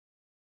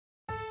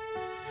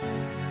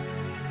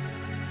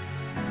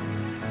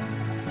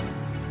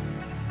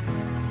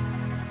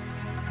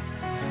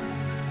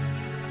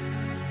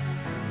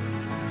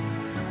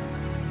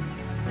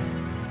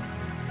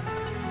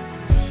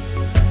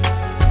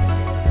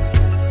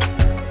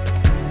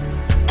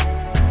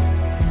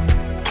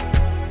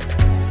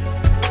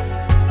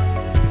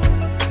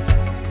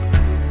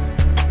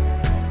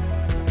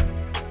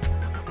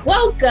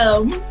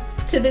Welcome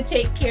to the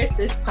Take Care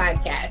Sis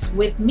podcast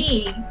with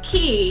me,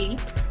 Key,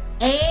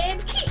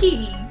 and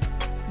Kiki.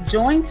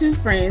 Join two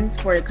friends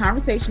for a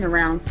conversation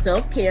around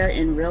self-care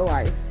in real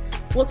life.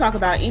 We'll talk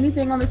about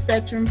anything on the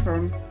spectrum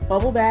from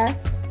bubble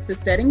baths to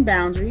setting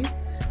boundaries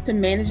to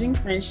managing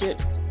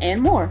friendships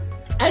and more.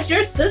 As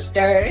your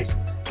sisters,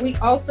 we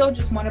also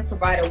just want to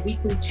provide a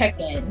weekly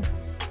check-in.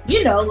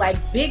 You know, like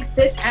big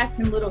sis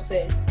asking little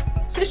sis,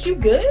 sis, you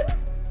good?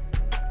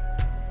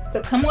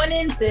 So come on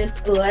in,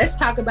 sis. Let's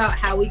talk about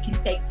how we can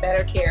take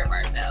better care of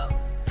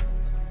ourselves.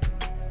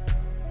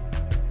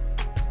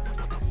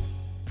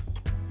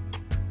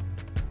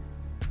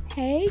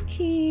 Hey,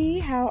 Key.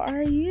 How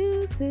are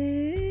you,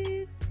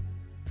 sis?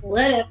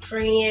 What up,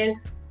 friend?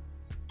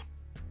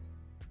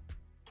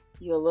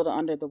 You're a little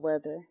under the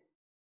weather.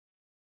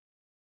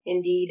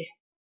 Indeed.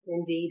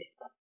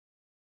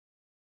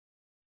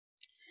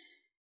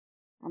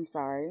 I'm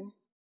sorry.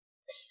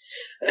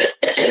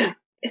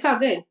 It's all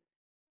good.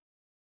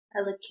 I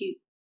look cute.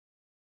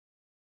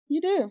 You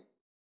do.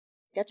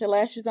 Got your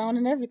lashes on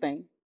and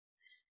everything.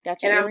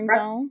 Got your And earrings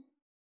on.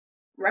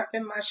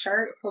 Repping my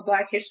shirt for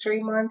Black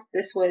History Month.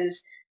 This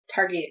was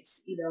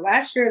Target's either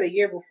last year or the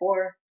year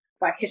before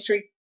Black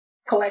History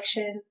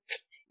collection.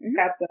 It's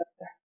got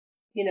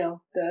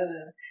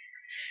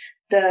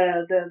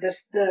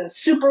the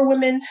super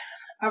women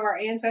of our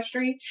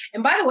ancestry.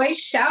 And by the way,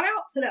 shout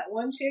out to that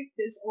one chick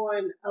that's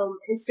on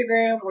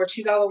Instagram, or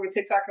she's all over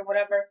TikTok or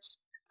whatever.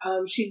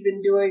 She's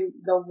been doing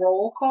the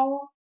roll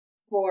call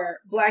for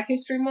Black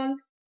History Month.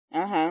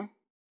 Dying.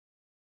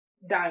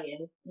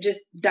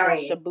 Just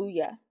dying.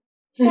 Shabuya.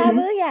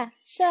 Shabuya.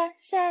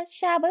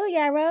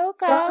 Shabuya roll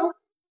call.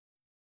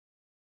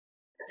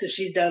 So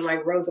she's done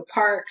like Rosa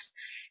Parks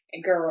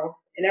and girl.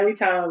 And every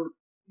time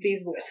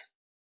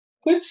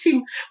when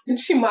she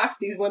mocks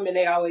these women,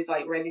 they always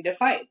like ready to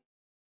fight.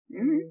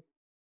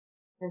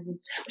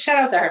 Shout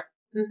out to her.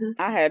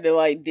 I had to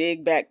like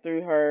dig back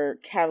through her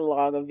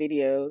catalog of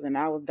videos, and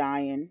I was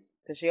dying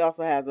because she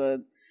also has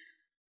a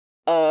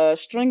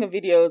string of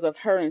videos of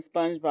her and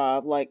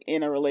SpongeBob like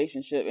in a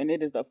relationship, and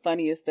it is the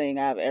funniest thing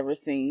I've ever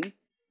seen.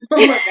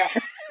 Oh my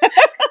god!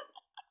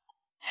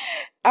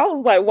 I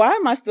was like, why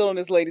am I still on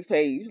this lady's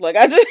page? Like,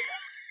 I just.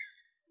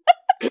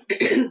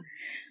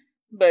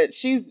 But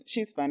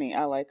she's funny.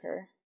 I like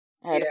her.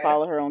 I had to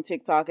follow her on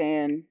TikTok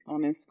and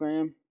on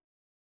Instagram.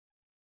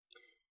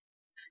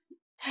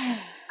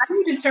 How do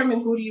you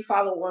determine who do you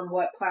follow on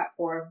what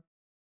platform?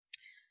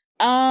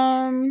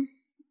 A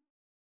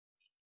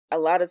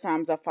lot of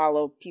times I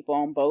follow people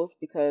on both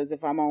because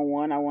if I'm on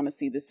one, I want to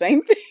see the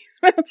same thing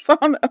that's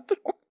on the other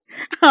one.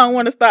 I don't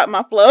want to stop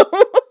my flow.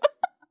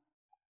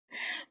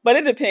 But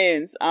it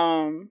depends.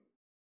 I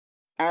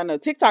don't know.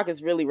 TikTok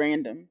is really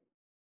random.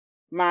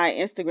 My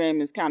Instagram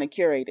is kind of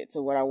curated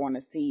to what I want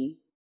to see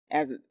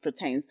as it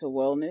pertains to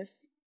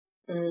wellness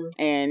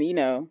and, you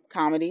know,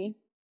 comedy.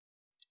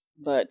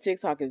 But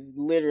TikTok is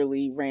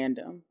literally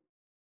random.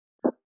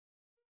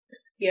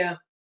 Yeah.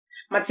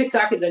 My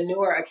TikTok is a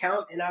newer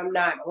account and I'm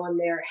not on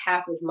there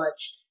half as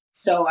much.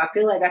 So I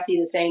feel like I see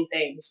the same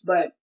things.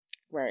 But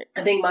right.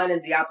 I think mine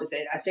is the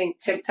opposite. I think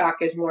TikTok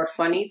is more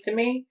funny to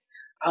me.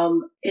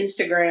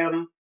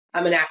 Instagram,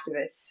 I'm an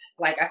activist.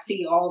 Like I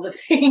see all the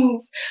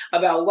things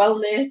about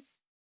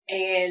wellness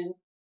and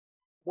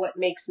what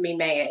makes me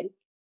mad.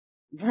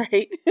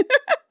 Right.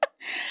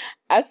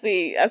 I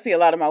see a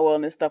lot of my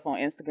wellness stuff on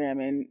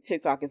Instagram, and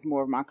TikTok is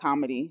more of my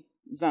comedy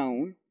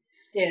zone.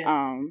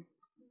 Yeah.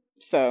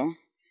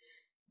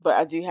 But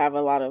I do have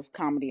a lot of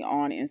comedy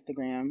on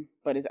Instagram,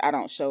 but I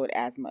don't show it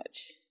as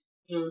much.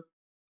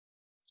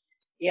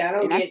 Yeah,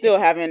 I still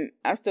haven't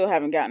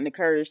gotten the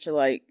courage to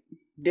like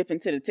dip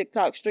into the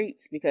TikTok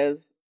streets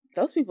because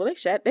those people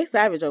they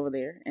savage over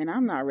there, and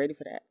I'm not ready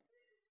for that.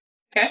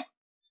 Okay.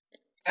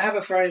 I have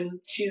a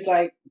friend. She's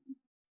like,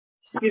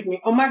 excuse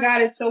me. Oh my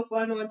God, it's so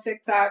fun on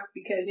TikTok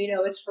because you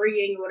know it's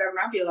free and whatever.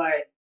 I'll be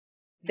like,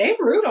 they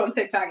rude on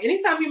TikTok.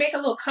 Anytime you make a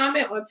little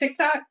comment on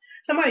TikTok,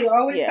 somebody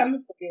always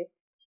coming for you.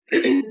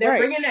 They're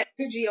bringing that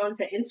energy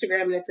onto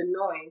Instagram, and it's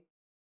annoying.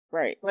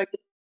 Right. Like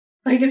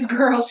this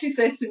girl, she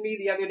said to me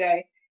the other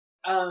day,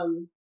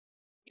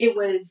 it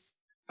was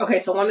okay.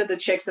 So one of the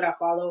chicks that I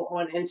follow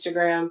on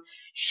Instagram,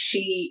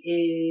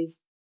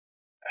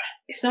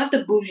 it's not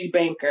the bougie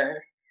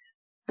banker,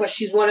 but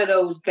she's one of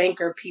those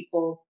banker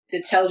people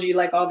that tells you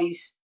like all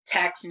these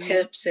tax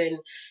tips and,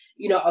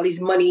 you know, all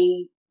these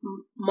money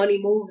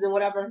moves and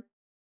whatever.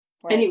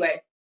 Right.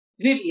 Anyway,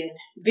 Vivian,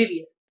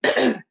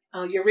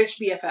 your rich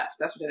BFF.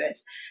 That's what it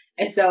is.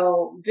 And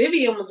so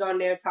Vivian was on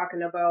there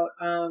talking about,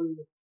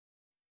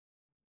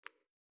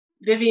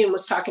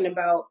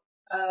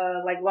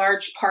 like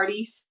large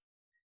parties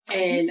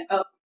and,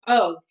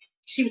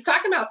 she was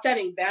talking about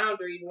setting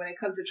boundaries when it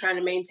comes to trying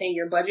to maintain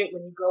your budget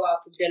when you go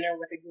out to dinner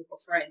with a group of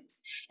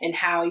friends and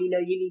how, you know,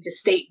 you need to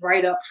state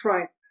right up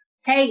front,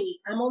 hey,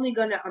 I'm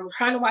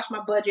trying to watch my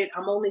budget.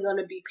 I'm only going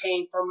to be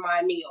paying for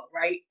my meal,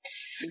 right?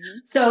 Mm-hmm.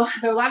 So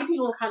there are a lot of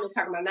people in the comments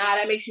talking about,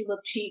 that makes you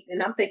look cheap.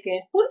 And I'm thinking,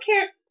 who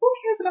cares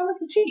about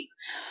looking cheap?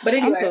 But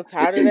anyway. I'm so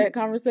tired of that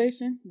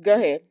conversation. Go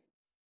ahead.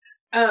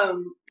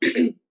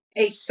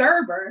 a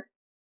server,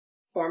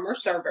 former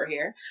server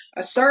here,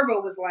 a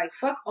server was like,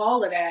 fuck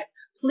all of that.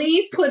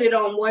 Please put it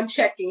on one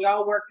check and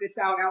y'all work this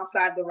out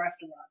outside the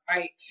restaurant,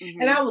 right?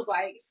 Mm-hmm. And I was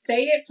like,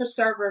 say it for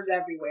servers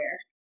everywhere.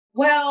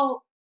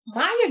 Well,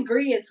 my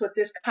agreement with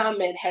this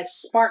comment has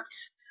sparked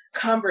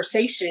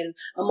conversation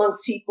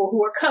amongst people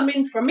who are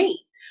coming from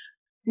me.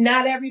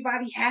 Not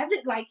everybody has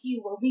it like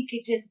you, or we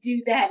could just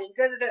do that and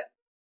da-da-da.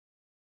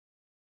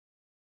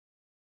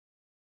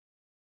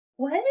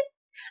 What?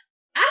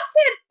 I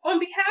said, on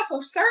behalf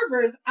of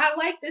servers, I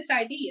like this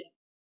idea.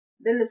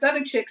 Then this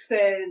other chick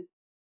said,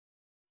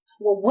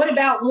 well, what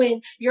about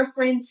when your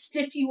friends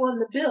stiff you on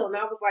the bill? And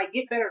I was like,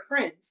 get better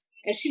friends.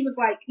 And she was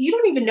like, you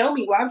don't even know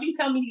me. Why would you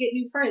tell me to get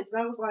new friends?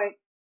 And I was like,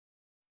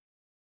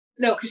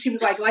 no, because she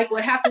was like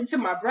what happened to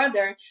my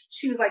brother?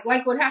 She was like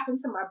what happened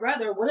to my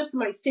brother? What if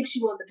somebody sticks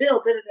you on the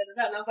bill? Da, da,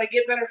 da, da. And I was like,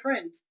 get better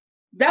friends.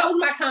 That was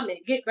my comment.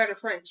 Get better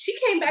friends. She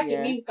came back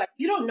at me like,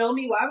 you don't know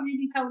me. Why would you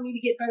be telling me to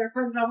get better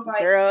friends? And I was like,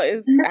 girl,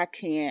 I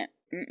can't.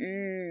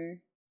 Mm-mm.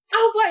 I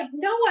was like,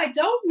 no, I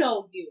don't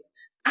know you.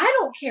 I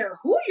don't care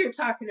who you're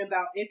talking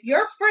about. If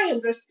your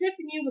friends are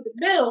stiffing you with a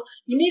bill,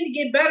 you need to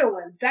get better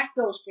ones. That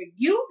goes for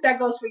you. That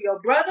goes for your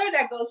brother.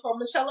 That goes for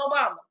Michelle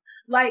Obama.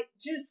 Like,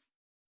 just,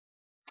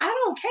 I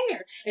don't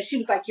care. And she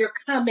was like, your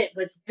comment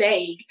was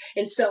vague.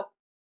 And so,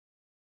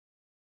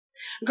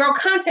 girl,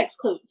 context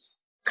clues.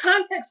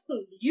 Context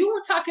clues. You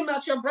were talking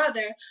about your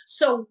brother.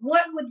 So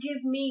what would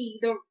give me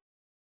the...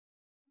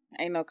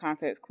 Ain't no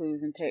context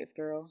clues in text,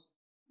 girl.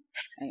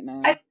 Ain't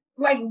no...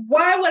 Like,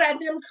 why would I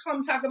then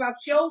come talk about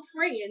your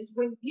friends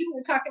when you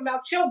were talking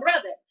about your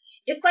brother?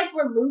 It's like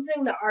we're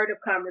losing the art of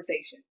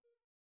conversation.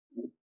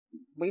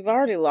 We've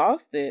already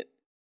lost it.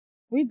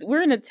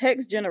 We're in a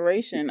text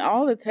generation.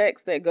 All the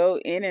texts that go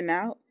in and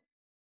out,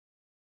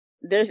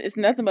 it's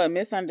nothing but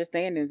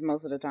misunderstandings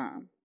most of the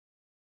time.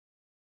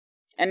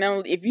 And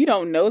then if you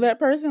don't know that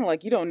person,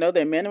 like you don't know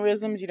their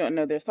mannerisms, you don't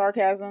know their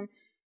sarcasm,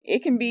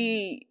 it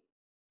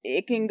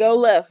can go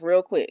left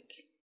real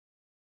quick.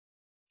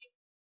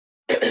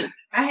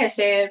 I had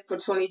said for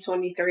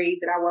 2023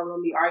 that I wasn't going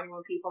to be arguing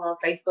with people on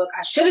Facebook.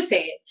 I should have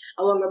said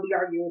I wasn't going to be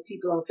arguing with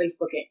people on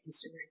Facebook and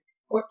Instagram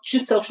or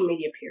social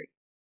media, period.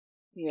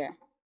 Yeah.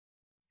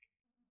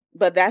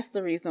 But that's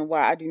the reason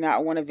why I do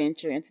not want to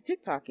venture into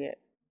TikTok yet.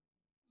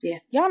 Yeah.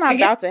 Y'all not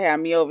about to have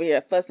me over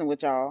here fussing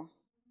with y'all.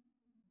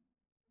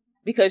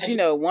 Because,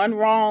 one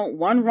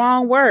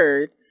wrong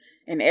word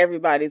and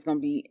everybody's going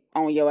to be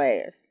on your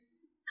ass.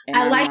 And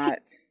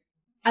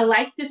I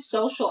like the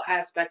social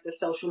aspect of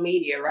social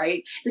media,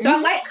 right? And so I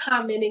like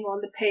commenting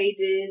on the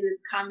pages and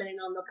commenting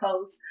on the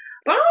posts,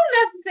 but I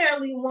don't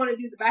necessarily want to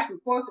do the back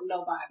and forth with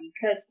nobody,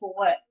 because for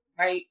what,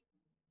 right?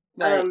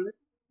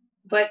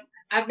 But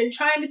I've been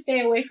trying to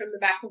stay away from the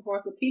back and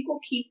forth, but people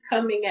keep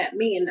coming at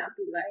me and I'll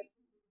be like,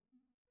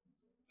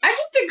 I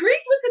just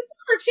agreed with the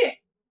server chick.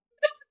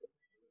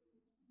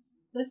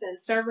 Listen,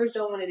 servers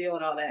don't want to deal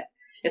with all that.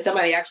 And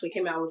somebody actually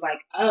came out and was like,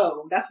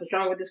 oh, that's what's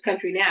wrong with this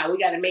country now. We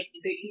got to make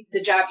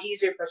the job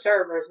easier for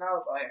servers. And I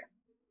was like...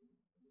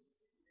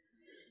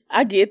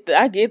 I get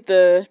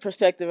the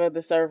perspective of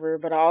the server,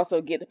 but I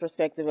also get the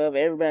perspective of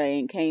everybody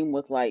ain't came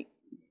with like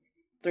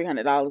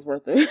 $300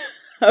 worth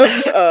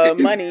of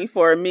money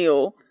for a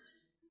meal.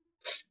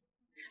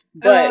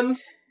 But...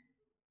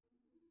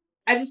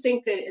 I just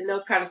think that in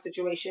those kind of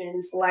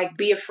situations, like,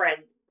 be a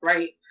friend,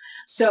 right?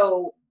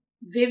 So...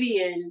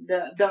 Vivian,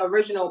 the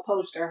original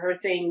poster, her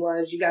thing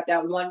was, you got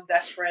that one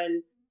best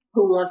friend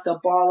who wants to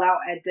ball out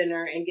at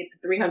dinner and get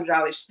the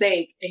 $300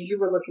 steak, and you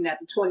were looking at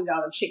the $20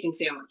 chicken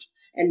sandwich.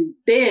 And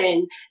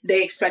then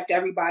they expect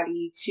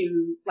everybody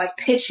to like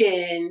pitch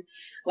in,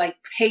 like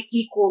pay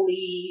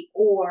equally,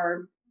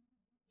 or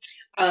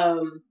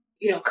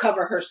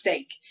cover her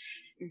steak.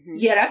 Mm-hmm.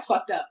 Yeah, that's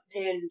fucked up.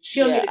 And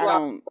she'll need to go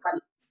out.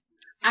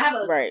 I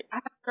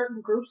have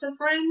certain groups of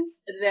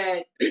friends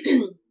that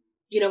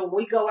when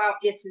we go out,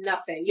 it's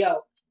nothing.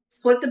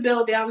 Split the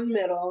bill down the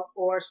middle,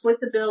 or split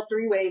the bill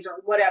 3 ways,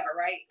 or whatever,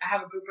 right? I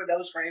have a group of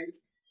those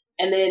friends.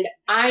 And then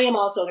I am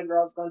also the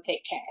girl that's going to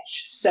take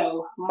cash.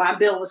 So my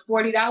bill was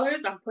 $40.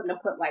 I'm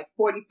put like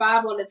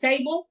 $45 on the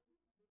table,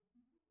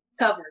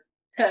 covered.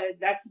 Because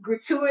that's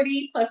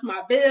gratuity plus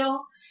my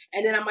bill.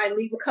 And then I might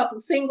leave a couple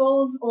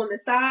singles on the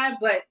side,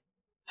 but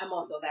I'm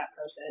also that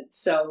person.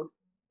 So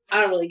I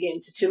don't really get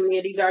into too many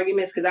of these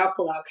arguments because I'll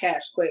pull out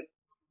cash quick.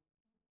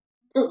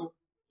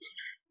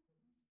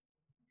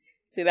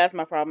 See, that's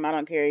my problem. I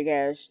don't carry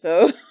cash.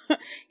 So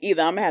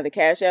either I'm going to have to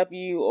cash app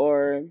you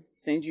or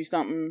send you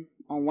something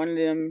on one of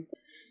them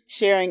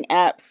sharing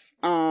apps.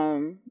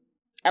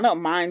 I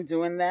don't mind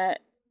doing that,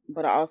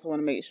 but I also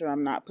want to make sure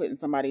I'm not putting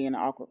somebody in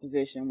an awkward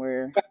position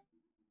where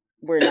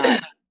we're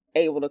not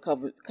able to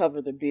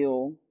cover the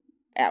bill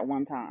at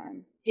one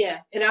time.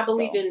 Yeah, and I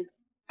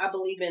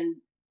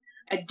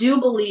do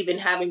believe in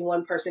having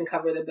one person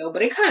cover the bill,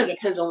 but it kind of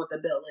depends on what the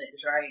bill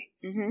is, right?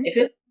 Mm-hmm. If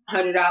it's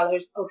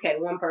 $100. Okay,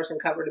 one person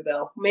covered the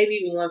bill, maybe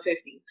even $150.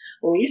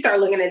 But when you start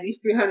looking at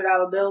these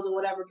 $300 bills or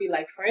whatever, be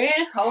like,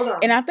 friend, hold on.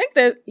 And I think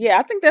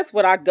that's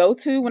what I go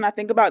to when I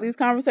think about these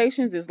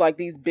conversations is like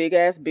these big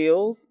ass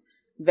bills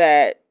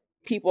that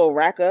people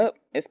rack up,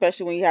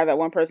 especially when you have that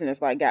one person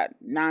that's like got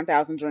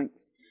 9,000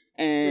 drinks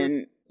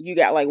and you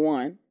got like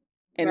one,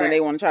 and then they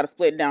want to try to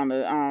split down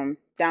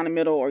the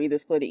middle or either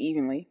split it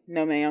evenly.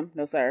 No, ma'am,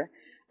 no, sir.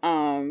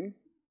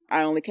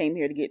 I only came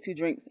here to get 2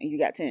 drinks and you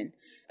got 10.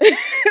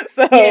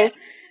 So, yeah.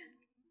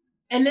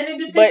 And then it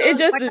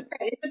depends.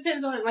 It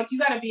depends on, like, you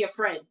got to be a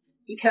friend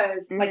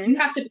because, like, you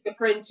have to be a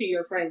friend to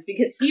your friends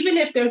because even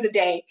if there's a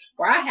day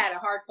where I had a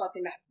hard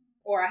fucking night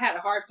or I had a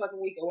hard fucking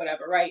week or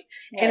whatever, right?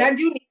 And I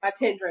do need my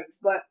 10 drinks,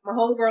 but my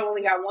homegirl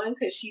only got one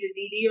because she the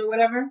DD or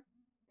whatever.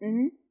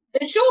 Mm-hmm.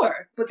 And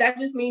sure, but that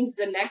just means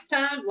the next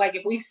time, like,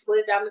 if we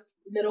split down the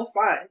middle,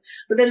 fine.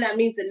 But then that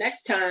means the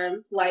next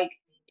time, like,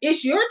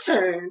 it's your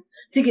turn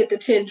to get the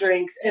 10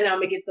 drinks and I'm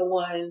going to get the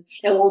one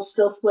and we'll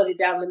still split it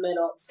down the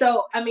middle.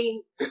 So, I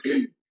mean,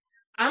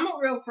 I'm a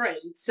real friend,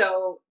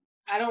 so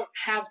I don't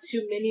have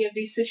too many of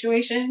these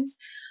situations.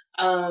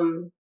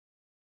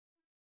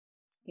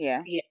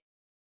 Yeah.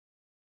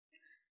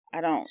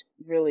 I don't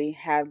really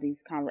have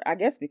these I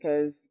guess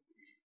because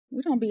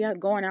we don't be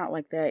going out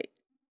like that,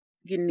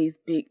 getting these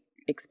big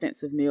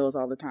expensive meals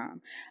all the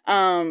time.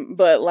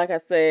 But like I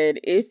said,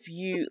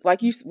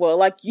 like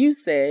you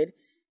said,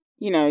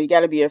 you know, you got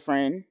to be a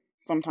friend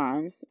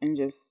sometimes and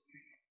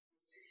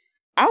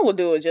I will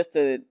do it just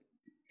to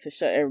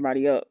shut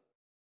everybody up.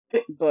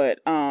 But,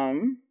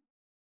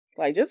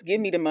 like, just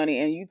give me the money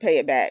and you pay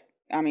it back.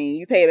 I mean,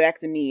 you pay it back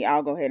to me.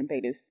 I'll go ahead and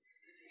pay this.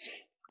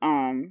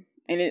 And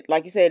it,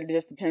 like you said, it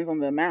just depends on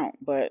the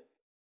amount, but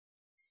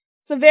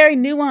it's a very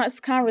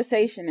nuanced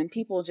conversation and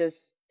people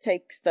just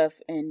take stuff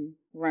and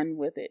run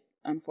with it,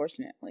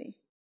 unfortunately.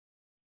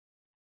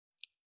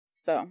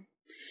 So,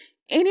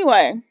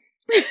 anyway,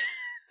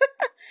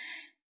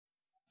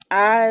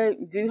 I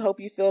do hope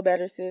you feel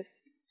better,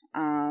 sis.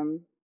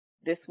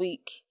 This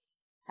week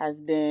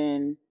has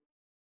been,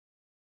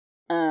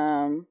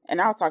 and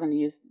I was talking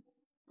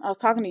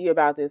to you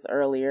about this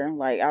earlier.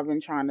 Like, I've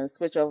been trying to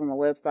switch over my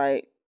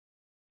website,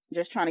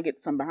 just trying to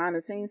get some behind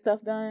the scenes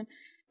stuff done,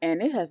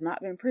 and it has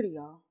not been pretty,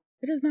 y'all.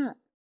 It is not.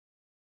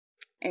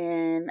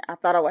 And I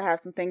thought I would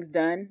have some things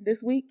done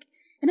this week,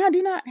 and I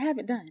do not have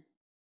it done.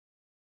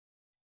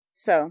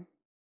 So,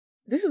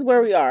 this is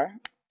where we are.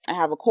 I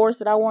have a course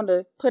that I want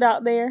to put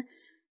out there.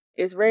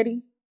 It's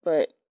ready,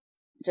 but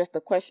just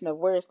a question of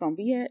where it's going to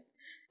be at.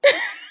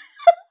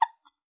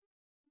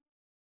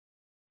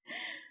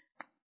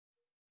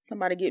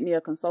 Somebody get me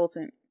a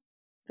consultant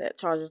that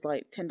charges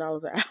like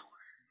 $10 an hour.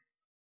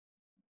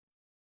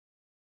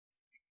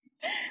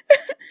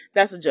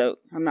 That's a joke.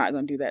 I'm not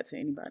going to do that to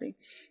anybody.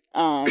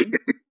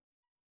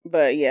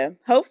 But yeah,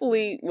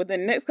 hopefully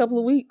within the next couple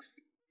of weeks,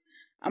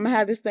 I'm going to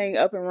have this thing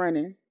up and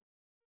running.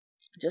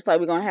 Just like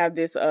we're going to have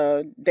this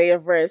Day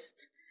of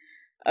Rest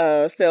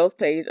sales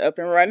page up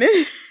and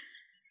running.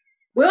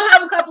 We'll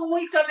have a couple of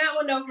weeks on that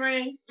one though,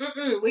 friend.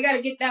 We got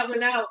to get that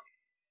one out.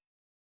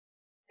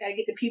 Got to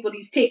get the people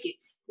these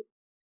tickets.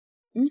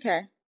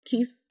 Okay.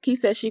 Key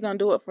says she's going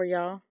to do it for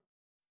y'all.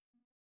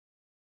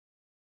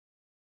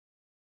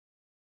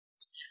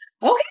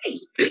 Okay.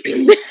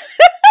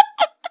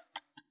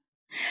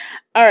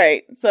 All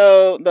right.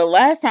 So the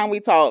last time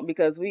we talked,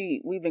 because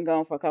we've been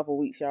gone for a couple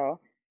weeks,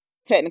 y'all.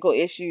 Technical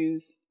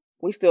issues.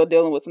 We still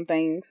dealing with some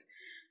things.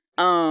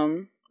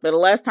 But the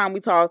last time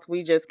we talked,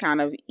 we just kind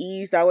of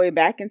eased our way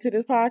back into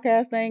this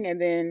podcast thing, and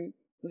then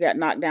we got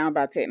knocked down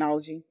by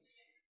technology.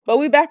 But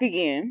we back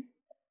again.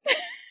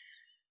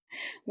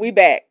 We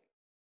back.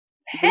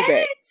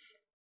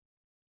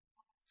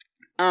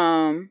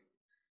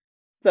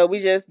 So we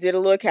just did a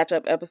little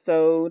catch-up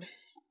episode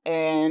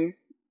and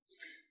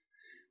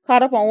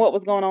caught up on what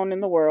was going on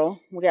in the world.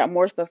 We got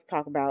more stuff to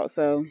talk about.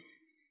 So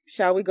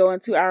shall we go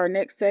into our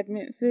next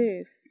segment,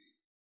 sis?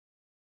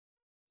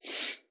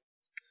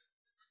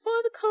 For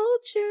the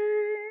culture,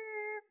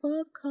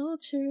 for the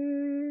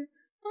culture,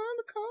 for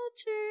the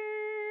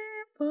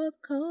culture, for the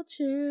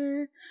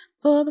culture,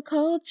 for the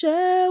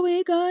culture,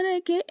 we're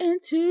gonna get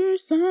into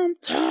some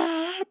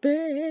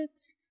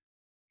topics.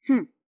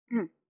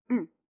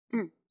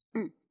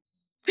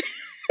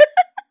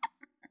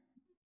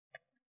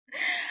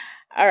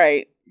 All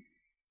right.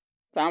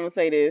 So I'm gonna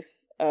say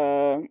this.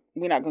 We're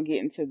not gonna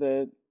get into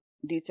the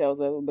details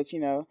of it, but you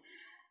know,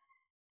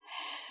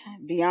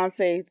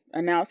 Beyonce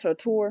announced her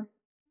tour.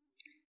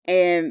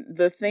 And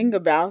the thing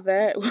about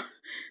that,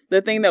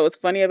 the thing that was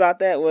funny about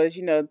that was,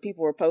 you know,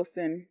 people were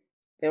posting,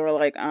 they were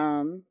like,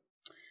 y'all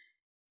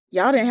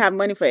didn't have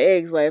money for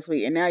eggs last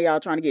week, and now y'all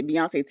trying to get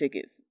Beyonce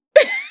tickets.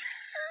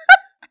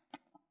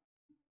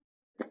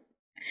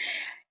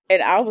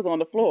 And I was on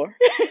the floor.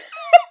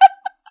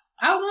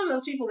 I was one of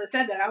those people that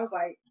said that. I was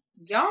like,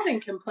 y'all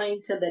didn't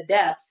complain to the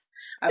death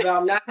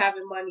about not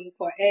having money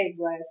for eggs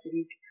last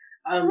week.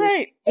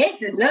 Right.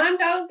 Eggs is $9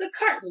 a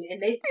carton,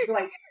 and they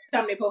like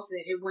time they posted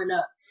it went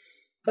up.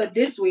 But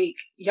this week,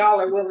 y'all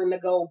are willing to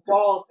go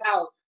balls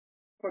out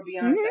for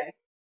Beyonce.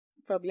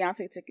 for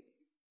Beyonce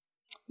tickets.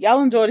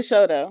 Y'all enjoy the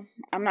show, though.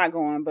 I'm not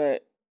going,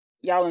 but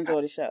y'all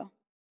enjoy the show.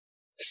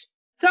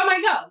 So I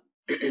might go.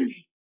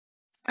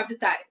 I've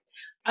decided.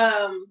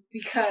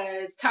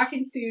 Because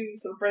talking to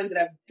some friends that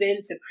have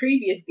been to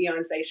previous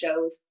Beyonce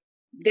shows,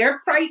 they're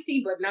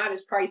pricey, but not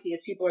as pricey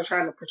as people are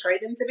trying to portray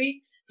them to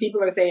be.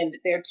 People are saying that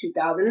they're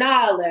 $2,000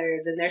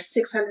 and they're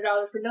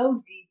 $600 for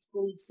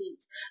nosebleed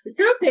seats. The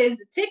truth is,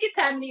 the tickets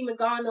haven't even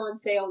gone on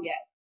sale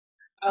yet.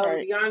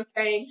 Right.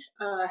 Beyonce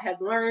has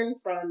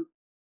learned from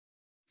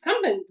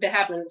something that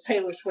happened with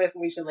Taylor Swift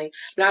recently.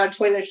 I'm not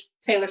a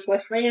Taylor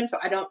Swift fan, so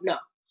I don't know.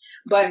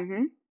 But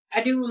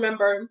I do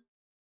remember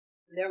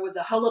there was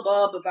a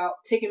hullabaloo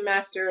about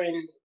Ticketmaster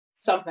and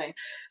something.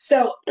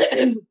 So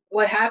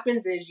what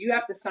happens is you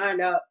have to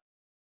sign up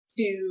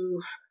to,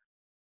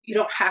 you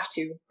don't have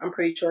to, I'm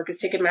pretty sure, because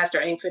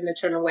Ticketmaster ain't finna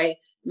turn away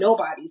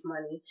nobody's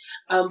money.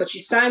 But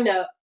you sign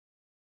up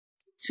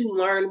to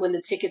learn when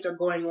the tickets are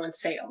going on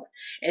sale.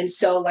 And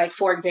so, like,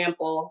 for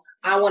example,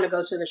 I want to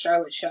go to the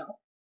Charlotte show.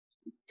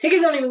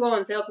 Tickets don't even go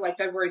on sale till like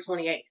February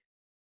 28th.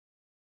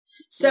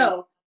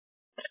 So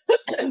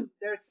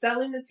they're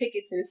selling the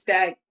tickets in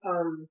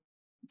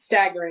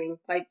staggering,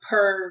 like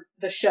per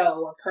the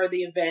show or per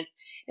the event.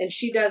 And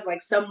she does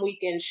like some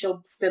weekends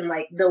she'll spend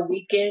like the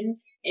weekend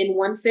in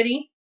one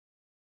city.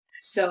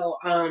 So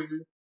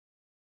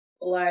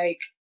like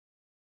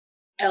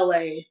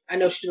LA, I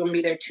know she's gonna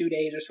be there 2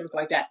 days or something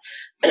like that.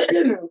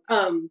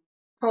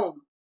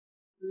 Home,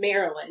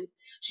 Maryland,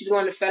 she's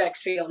going to FedEx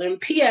Field. And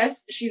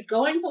P.S., she's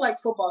going to like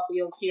football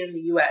fields here in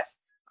the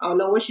U.S. I don't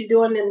know what she's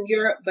doing in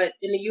Europe, but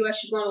in the U.S.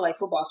 she's going to like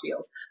football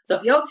fields. So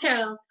if your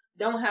town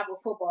don't have a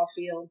football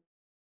field,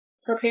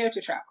 prepare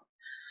to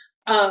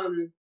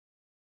travel.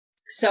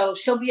 So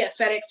she'll be at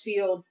FedEx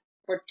Field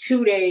for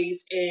 2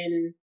 days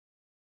in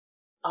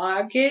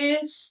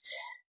August.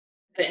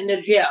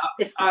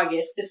 It's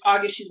August. It's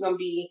August. She's gonna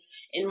be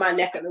in my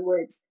neck of the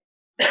woods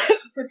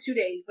for 2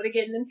 days. But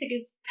again, them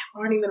tickets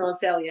aren't even on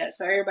sale yet.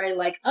 So everybody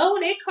like, oh,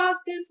 they cost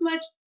this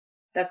much.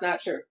 That's not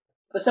true.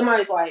 But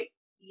somebody's like,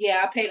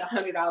 yeah, I paid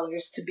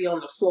 $100 to be on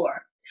the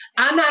floor.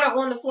 I'm not an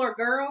on the floor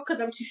girl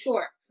because I'm too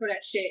short for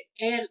that shit,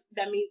 and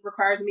that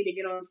requires me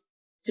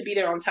to be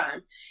there on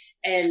time.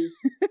 And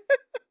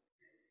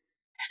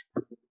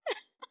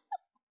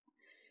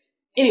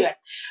anyway,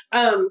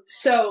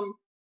 so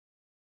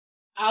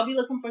I'll be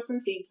looking for some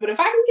seats. But if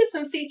I can get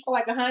some seats for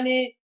like $100,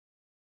 a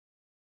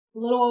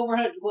little over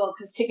 $100, well,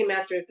 because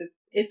Ticketmaster,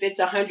 if it's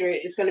 $100,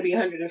 it's going to be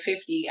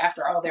 $150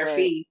 after all their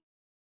fees.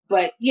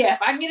 But yeah,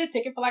 if I can get a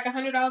ticket for like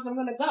 $100, I'm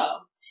going to go.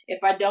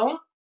 If I don't,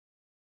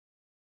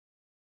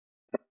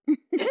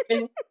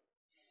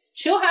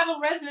 she'll have a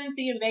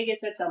residency in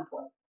Vegas at some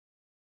point.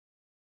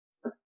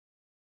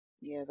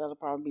 Yeah, that'll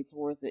probably be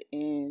towards the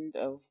end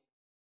of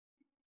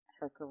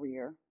her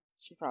career.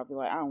 She'll probably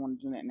like, I don't want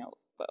to do nothing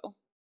else, so.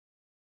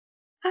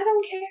 I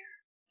don't care.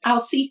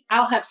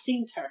 I'll have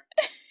seen her.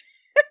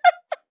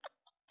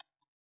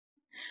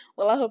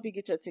 Well, I hope you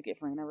get your ticket,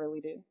 friend. I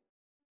really do.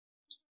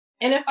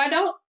 And if I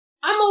don't,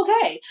 I'm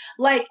okay.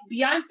 Like,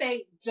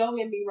 Beyonce, don't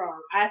get me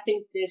wrong. I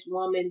think this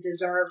woman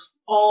deserves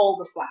all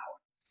the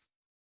flowers.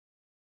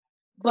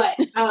 But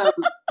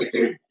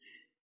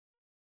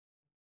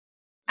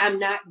I'm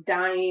not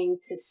dying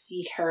to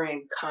see her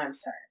in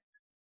concert.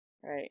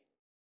 Right.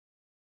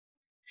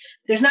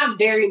 There's not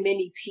very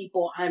many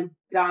people I'm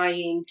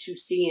dying to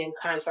see in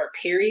concert,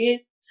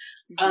 period.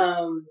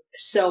 Mm-hmm.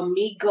 So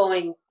me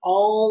going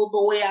all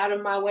the way out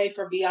of my way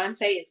for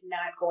Beyonce is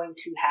not going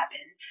to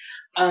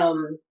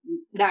happen.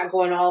 Not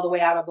going all the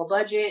way out of a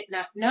budget.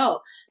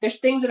 No. There's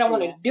things that I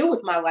want to do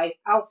with my life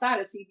outside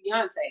of see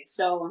Beyonce.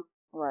 So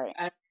right.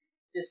 I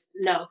just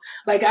no.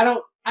 Like I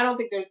don't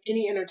think there's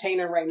any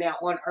entertainer right now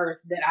on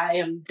earth that I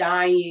am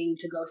dying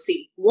to go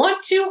see.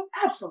 Want to?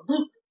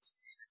 Absolutely.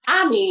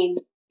 I mean,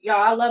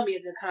 y'all, I love me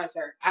a good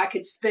concert. I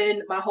could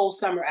spend my whole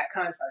summer at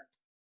concerts.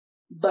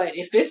 But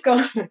if it's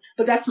going,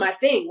 but that's my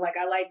thing. Like,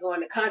 I like going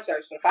to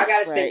concerts. But if I got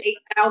to spend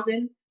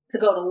 $8,000 to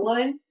go to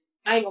one,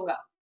 I ain't going to go.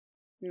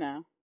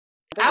 No.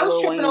 I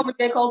was tripping over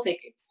J. Cole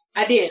tickets.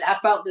 I did. I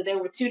felt that they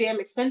were too damn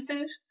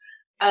expensive.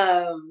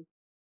 But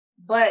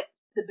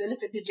the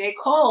benefit to J.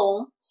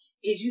 Cole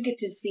is you get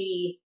to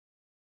see,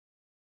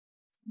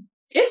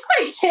 it's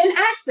like 10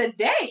 acts a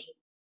day,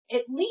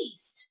 at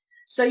least.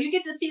 So you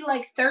get to see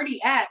like 30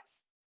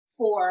 acts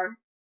for,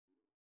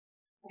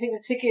 I think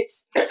the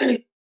tickets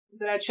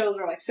that I chose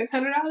were like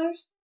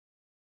 $600,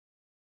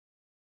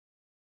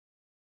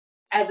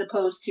 as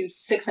opposed to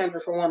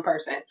 $600 for one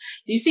person.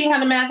 Do you see how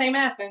the math ain't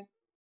mathing?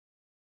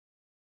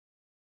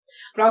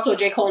 But also,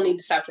 J. Cole needs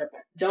to stop tripping.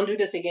 Don't do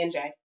this again,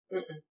 Jay.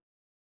 Mm-mm.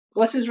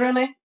 What's his real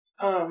name?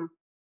 I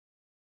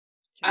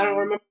don't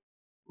remember.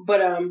 But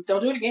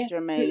don't do it again.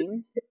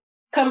 Jermaine.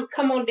 Come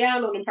on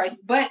down on them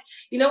prices. But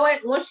you know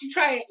what? Once you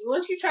try it,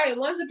 once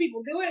the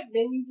people do it,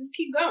 then you just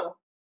keep going.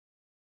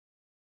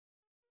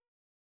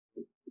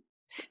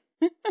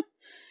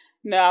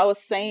 No, I was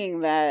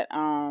saying that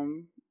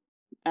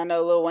I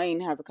know Lil Wayne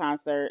has a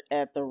concert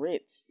at the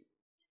Ritz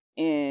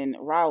in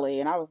Raleigh,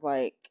 and I was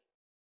like,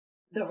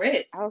 the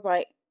Ritz. I was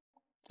like,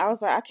 I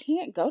was like, I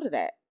can't go to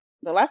that.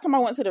 The last time I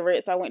went to the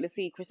Ritz, I went to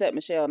see Chrisette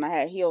Michele, and I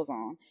had heels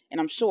on,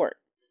 and I'm short,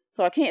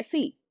 so I can't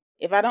see.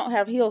 If I don't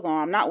have heels on,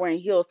 I'm not wearing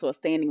heels to a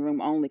standing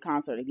room only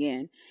concert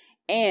again,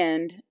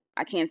 and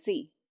I can't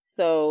see.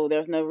 So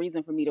there's no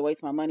reason for me to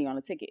waste my money on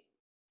a ticket.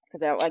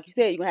 Because like you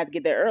said, you're going to have to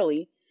get there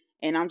early,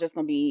 and I'm just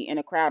going to be in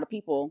a crowd of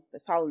people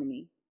that's taller than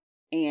me.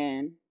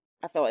 And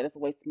I felt like that's a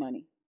waste of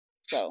money.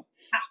 So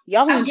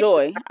y'all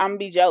enjoy. I'm going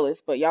to be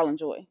jealous, but y'all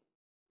enjoy.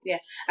 Yeah.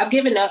 I've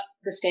given up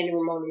the standing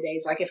room only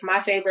days. Like, if my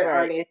favorite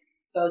artist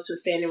goes to a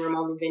standing room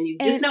only venue,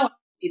 just know I'll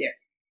be there.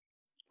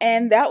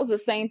 And that was the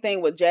same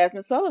thing with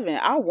Jazmine Sullivan.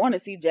 I want to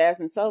see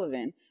Jazmine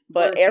Sullivan,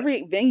 but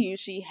every venue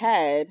she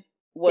had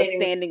was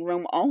standing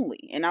room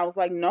only. And I was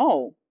like,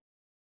 no.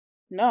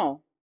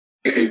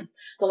 The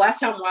last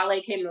time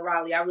Wale came to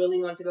Raleigh, I really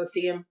wanted to go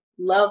see him.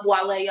 Love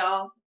Wale,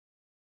 y'all.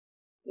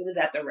 It was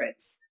at the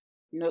Ritz.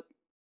 Nope.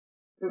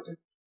 Mm-mm.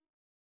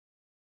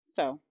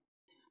 So,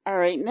 all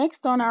right.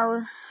 Next on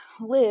our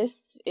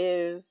list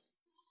is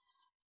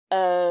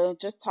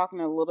just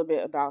talking a little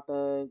bit about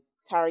the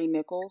Tyre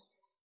Nichols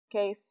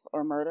case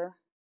or murder.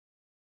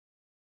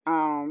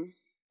 I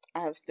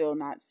have still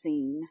not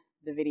seen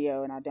the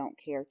video, and I don't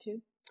care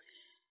to.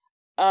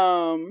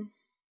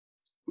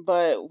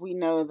 But we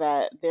know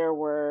that there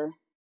were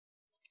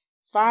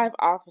 5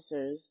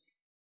 officers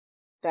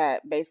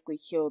that basically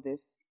killed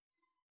this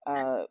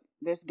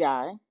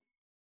guy,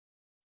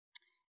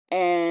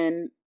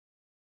 and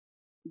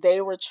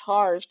they were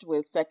charged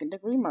with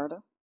 2nd-degree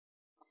murder,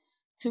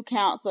 2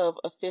 counts of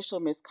official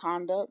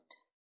misconduct,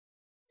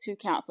 2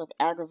 counts of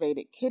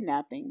aggravated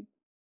kidnapping,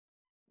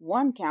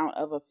 1 count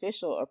of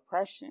official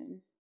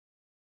oppression,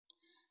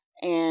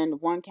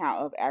 and 1 count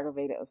of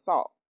aggravated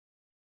assault.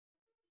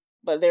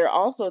 But there are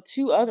also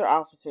 2 other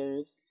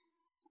officers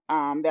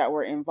that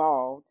were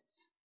involved,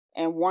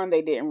 and one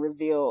they didn't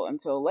reveal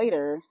until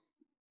later,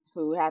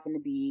 who happened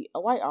to be a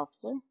white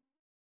officer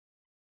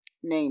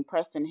named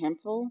Preston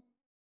Hemphill.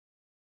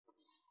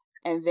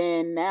 And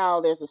then now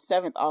there's a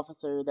 7th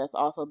officer that's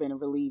also been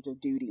relieved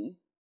of duty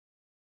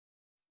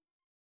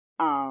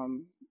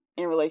in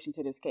relation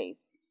to this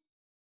case.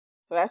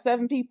 So that's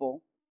 7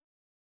 people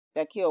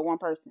that killed 1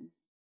 person.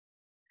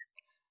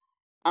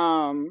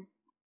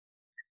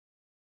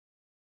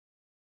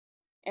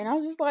 And I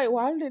was just like,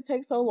 why did it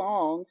take so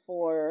long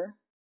for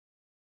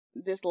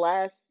the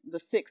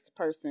 6th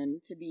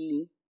person to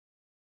be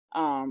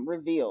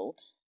revealed?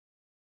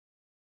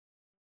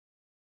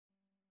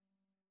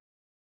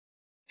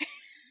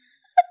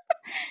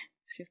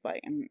 She's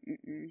like,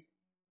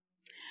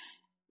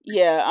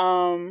 yeah,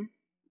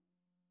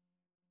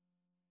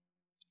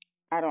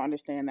 I don't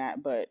understand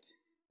that, but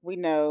we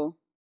know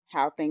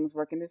how things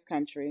work in this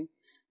country.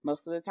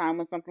 Most of the time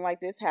when something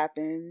like this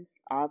happens,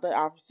 all the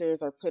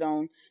officers are put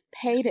on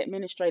paid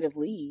administrative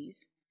leave,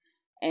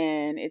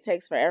 and it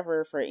takes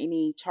forever for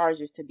any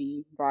charges to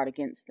be brought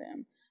against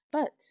them.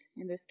 But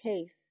in this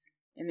case,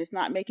 and it's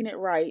not making it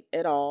right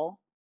at all,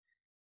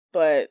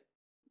 but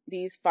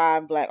these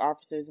 5 black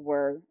officers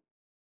were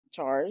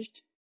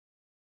charged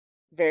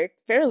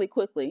fairly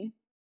quickly.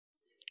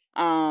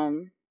 I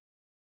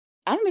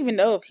don't even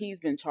know if he's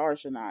been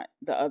charged or not,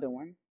 the other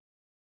one.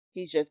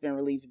 He's just been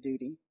relieved of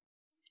duty.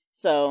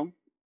 So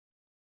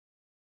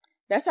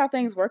that's how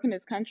things work in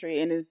this country,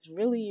 and it's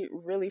really,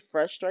 really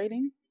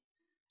frustrating.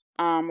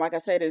 Like I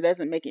said, it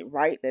doesn't make it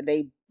right that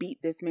they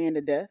beat this man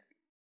to death.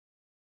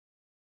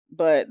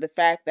 But the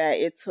fact that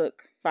it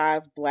took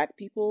 5 black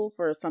people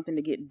for something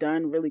to get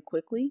done really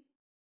quickly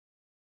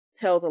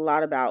tells a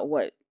lot about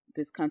what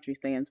this country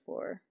stands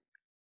for.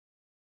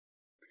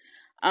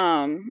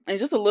 And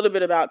just a little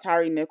bit about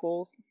Tyre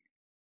Nichols.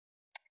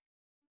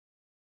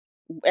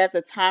 At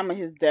the time of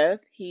his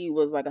death, he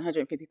was like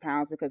 150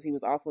 pounds because he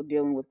was also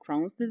dealing with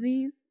Crohn's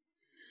disease.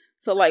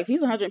 So, like, if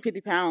he's 150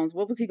 pounds,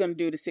 what was he going to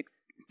do to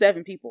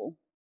 7 people?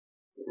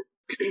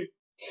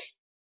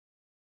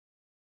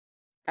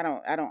 I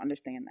don't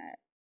understand that.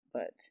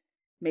 But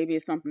maybe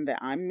it's something that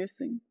I'm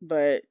missing.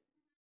 But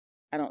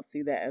I don't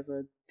see that as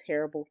a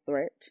terrible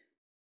threat.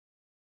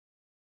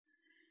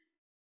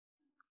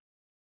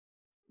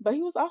 But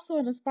he was also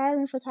an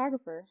aspiring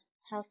photographer.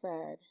 How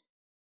sad.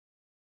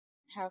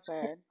 How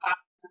sad.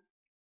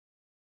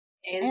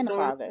 And a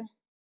father.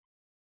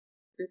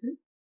 Mm-hmm.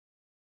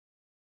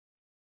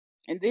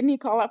 And didn't he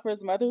call out for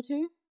his mother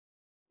too?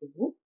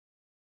 Mm-hmm.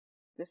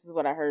 This is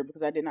what I heard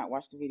because I did not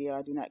watch the video.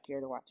 I do not care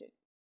to watch it.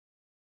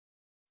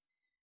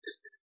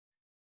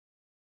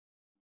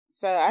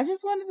 So I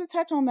just wanted to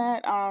touch on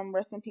that.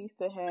 Rest in peace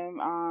to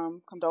him.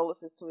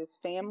 Condolences to his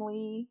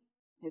family,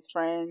 his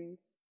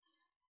friends.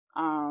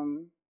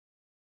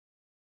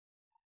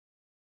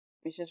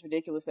 It's just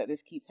ridiculous that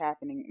this keeps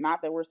happening.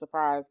 Not that we're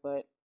surprised,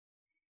 but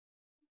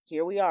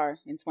here we are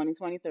in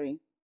 2023.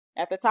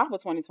 At the top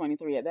of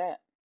 2023 at that.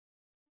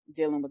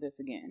 Dealing with this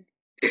again.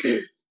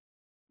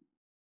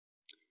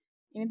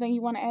 Anything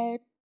you want to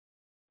add?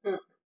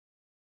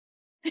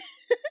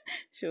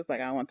 She was like,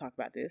 I don't want to talk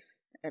about this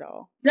at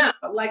all. No,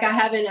 like I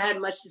haven't had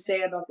much to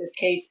say about this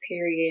case,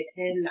 period.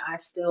 And I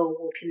still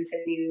will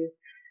continue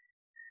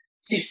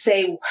to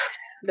say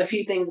the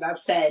few things that I've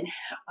said.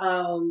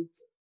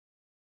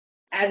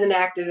 As an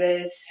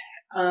activist,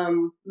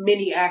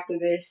 many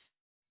activists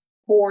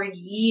for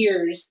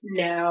years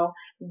now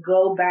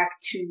go back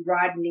to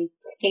Rodney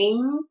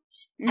King,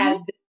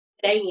 have been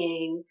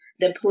saying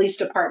that police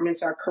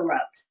departments are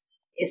corrupt.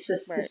 It's a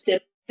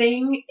systemic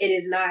thing. It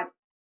is not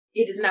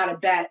a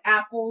bad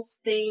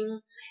apples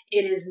thing.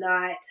 It is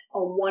not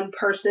a one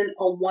person,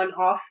 a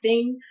one-off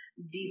thing.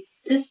 The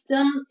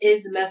system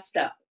is messed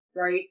up,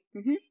 right?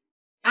 Mm-hmm.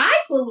 I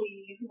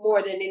believe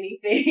more than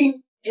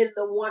anything in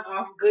the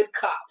one-off good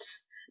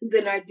cops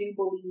than I do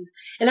believe.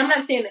 And I'm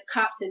not saying that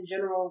cops in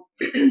general,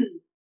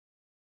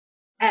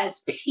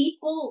 as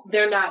people,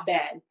 they're not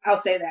bad. I'll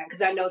say that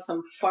because I know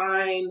some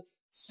fine,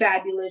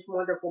 fabulous,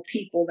 wonderful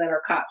people that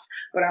are cops.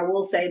 But I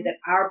will say that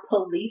our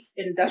police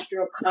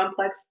industrial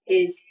complex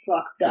is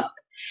fucked up.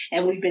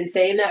 And we've been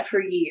saying that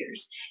for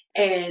years.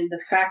 And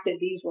the fact that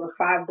these were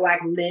 5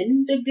 Black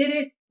men that did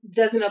it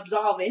doesn't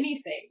absolve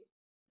anything.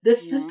 The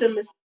system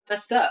is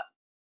messed up.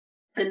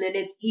 And then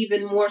it's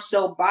even more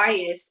so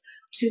biased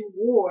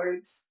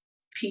towards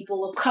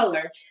people of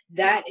color.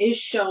 That is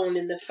shown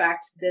in the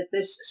fact that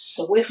this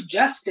swift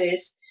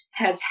justice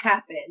has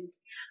happened.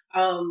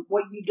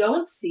 What you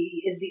don't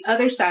see is the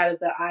other side of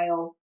the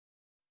aisle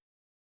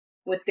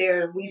with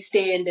their "we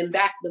stand and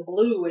back the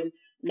blue," and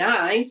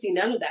I ain't seen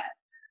none of that.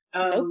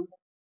 Nope.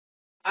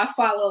 I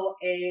follow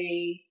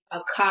a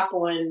cop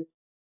on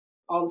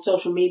all the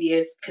social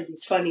medias because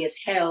he's funny as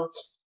hell.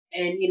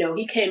 And,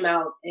 he came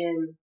out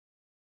and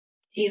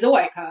he's a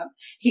white cop.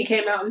 He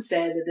came out and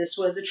said that this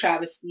was a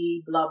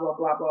travesty, blah, blah,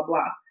 blah, blah,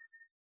 blah.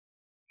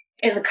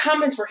 And the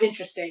comments were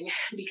interesting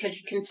because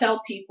you can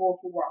tell people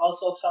who were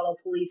also fellow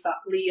police,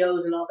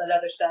 Leos and all that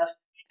other stuff,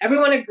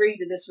 everyone agreed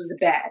that this was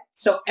bad.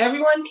 So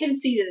everyone can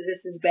see that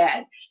this is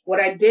bad.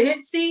 What I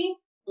didn't see,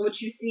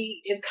 what you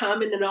see is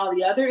common in all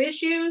the other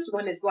issues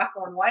when it's black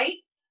on white.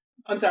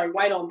 I'm sorry,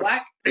 white on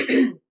black.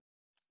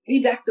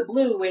 We back the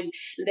blue, and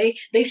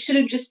they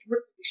shouldn't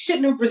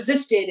have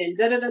resisted, and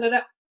da da da da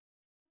da.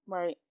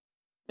 Right.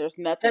 There's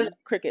nothing.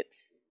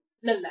 Crickets.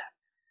 None of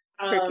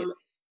that.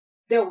 Crickets.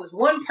 There was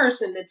one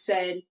person that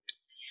said,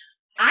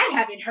 I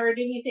haven't heard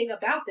anything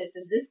about this.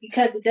 Is this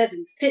because it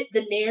doesn't fit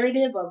the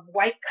narrative of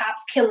white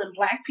cops killing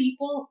Black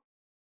people?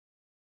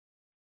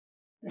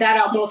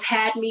 That almost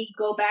had me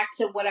go back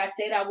to what I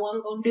said I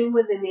wasn't going to do,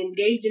 was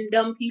engage in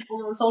dumb people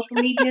on social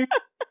media.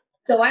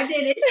 So I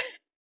did it.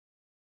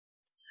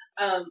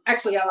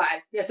 Actually, I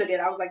lied. Yes, I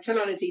did. I was like, turn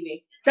on the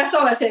TV. That's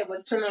all I said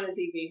was turn on the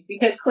TV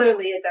because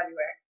clearly it's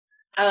everywhere.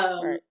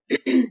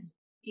 Right.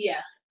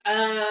 Yeah.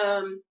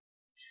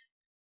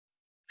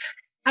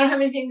 I don't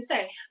have anything to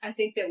say. I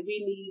think that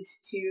we need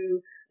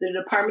the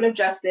Department of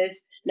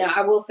Justice. Now,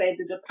 I will say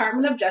the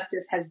Department of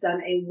Justice has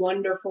done a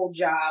wonderful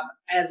job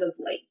as of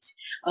late.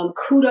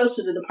 Kudos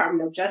to the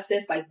Department of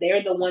Justice. Like,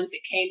 they're the ones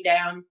that came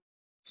down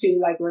to,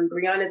 like, when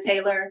Breonna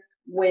Taylor,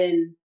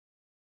 when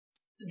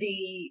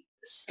the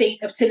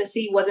state of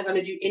Tennessee wasn't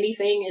going to do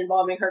anything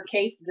involving her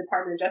case, the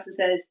Department of Justice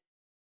says,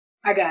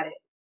 I got it.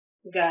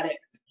 Got it.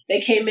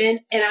 They came in,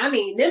 and I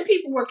mean, them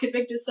people were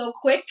convicted so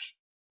quick.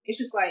 It's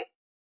just like,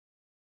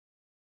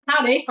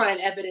 how they find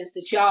evidence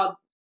that y'all,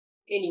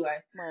 anyway.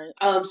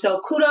 Right. So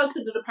kudos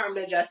to the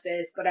Department of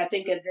Justice, but I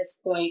think at this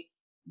point,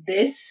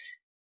 this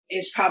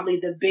is probably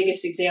the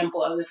biggest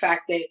example of the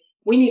fact that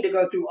we need to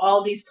go through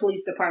all these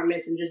police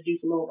departments and just do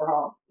some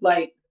overhaul.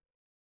 Like,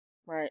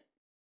 right.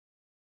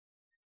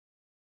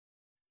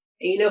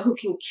 And you know who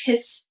can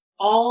kiss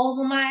all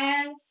of my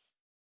ass?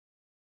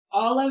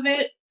 All of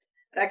it?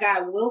 That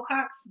guy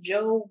Wilcox,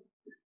 Joe,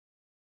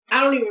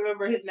 I don't even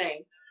remember his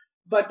name,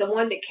 but the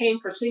one that came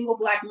for single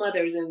Black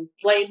mothers and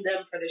blamed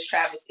them for this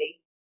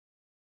travesty.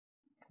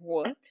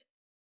 What?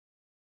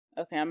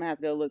 Okay, I'm going to have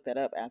to go look that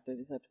up after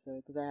this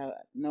episode because I have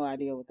no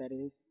idea what that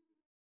is.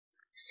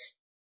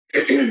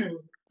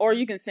 Or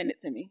you can send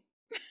it to me.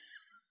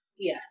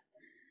 Yeah.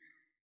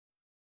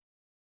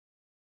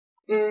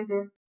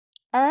 Mm-hmm.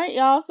 All right,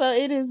 y'all. So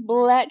it is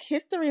Black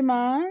History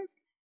Month.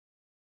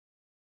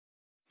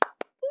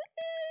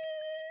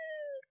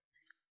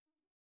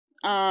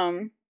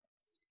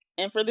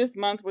 And for this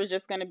month, we're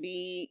just going to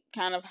be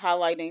kind of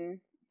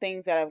highlighting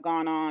things that have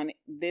gone on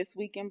this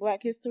week in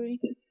Black history.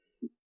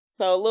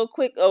 So a little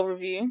quick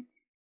overview.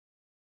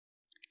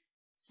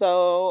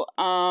 So,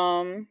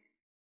 on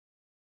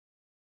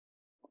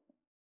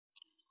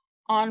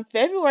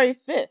February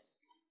 5th,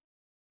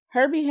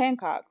 Herbie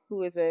Hancock,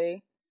 who is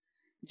a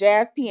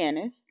jazz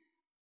pianist,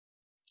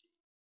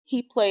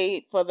 he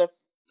played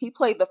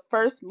the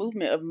first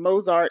movement of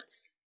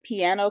Mozart's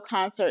Piano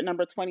Concert No.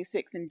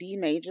 26 in D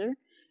major,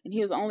 and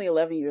he was only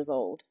 11 years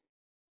old.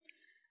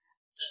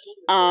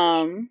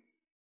 On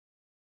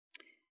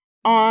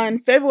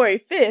February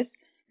 5th,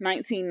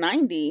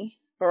 1990,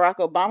 Barack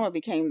Obama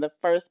became the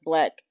first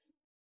black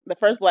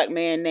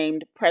man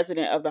named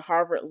president of the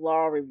Harvard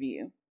Law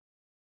Review.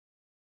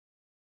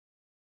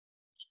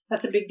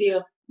 That's a big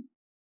deal.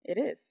 It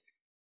is.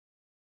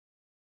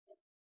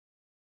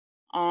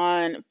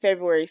 On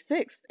February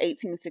 6th,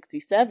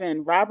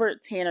 1867,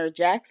 Robert Tanner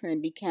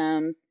Jackson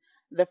becomes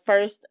the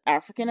first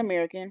African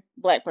American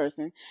Black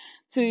person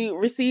to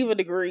receive a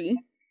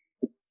degree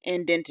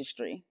in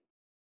dentistry.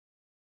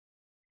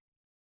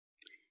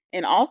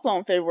 And also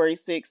on February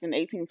 6th in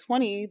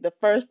 1820, the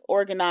first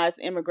organized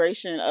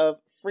immigration of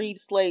freed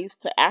slaves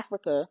to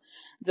Africa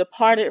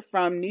departed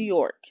from New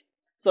York.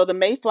 So the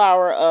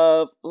Mayflower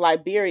of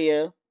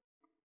Liberia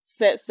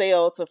set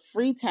sail to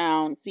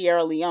Freetown,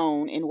 Sierra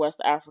Leone in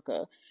West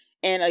Africa.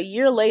 And a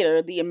year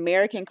later, the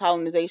American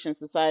Colonization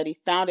Society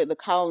founded the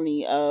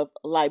colony of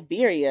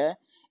Liberia,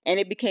 and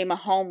it became a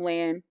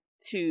homeland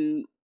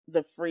to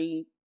the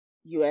free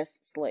U.S.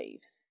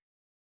 slaves.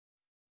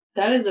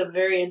 That is a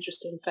very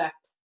interesting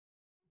fact.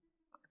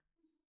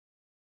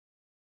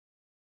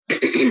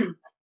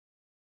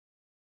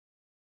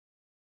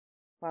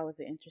 Why was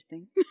it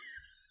interesting?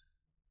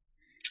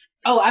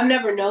 Oh, I've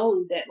never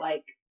known that,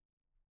 like,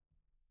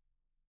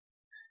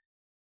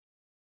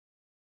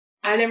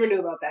 I never knew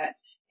about that.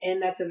 And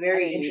that's a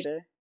very interesting...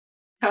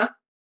 Huh?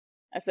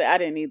 I said I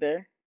didn't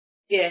either.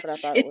 Yeah. But I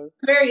thought it was...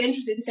 very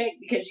interesting take,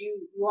 because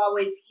you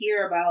always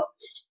hear about,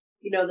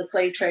 the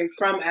slave trade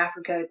from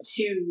Africa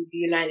to the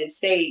United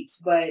States,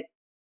 but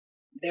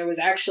there was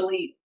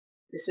actually,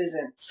 this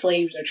isn't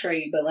slaves or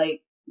trade, but,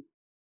 like,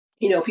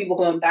 people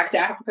going back to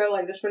Africa,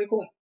 like, that's pretty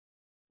cool.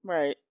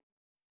 Right.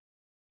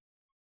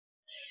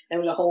 There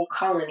was a whole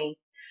colony.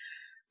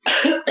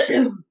 I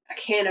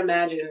can't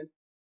imagine.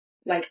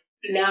 Like,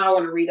 now I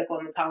want to read up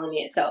on the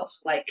colony itself.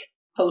 Like,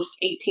 post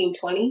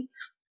 1820,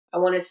 I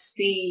want to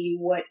see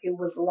what it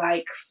was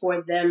like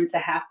for them to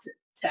have to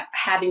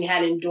having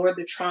had endured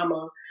the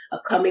trauma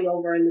of coming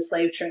over in the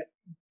slave trip,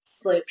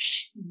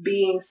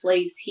 being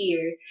slaves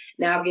here,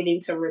 now getting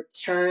to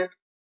return.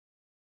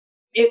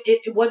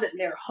 It wasn't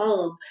their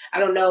home. I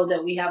don't know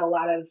that we have a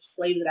lot of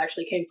slaves that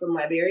actually came from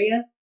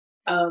Liberia,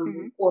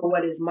 or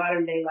what is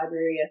modern day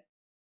Liberia.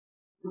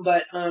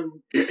 But,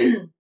 I'm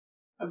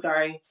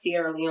sorry,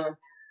 Sierra Leone.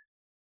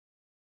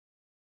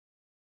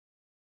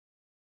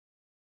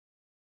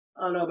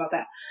 I don't know about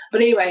that.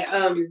 But anyway,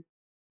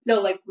 no,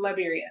 like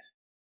Liberia.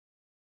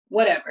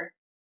 Whatever.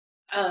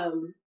 I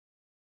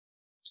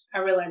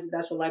realize that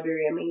that's what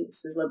Liberia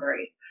means, is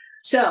liberate.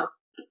 So,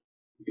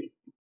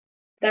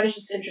 that is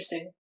just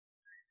interesting.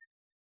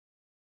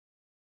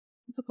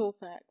 It's a cool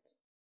fact.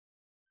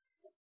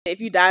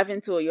 If you dive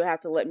into it, you'll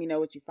have to let me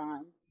know what you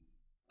find.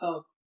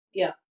 Oh,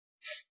 yeah.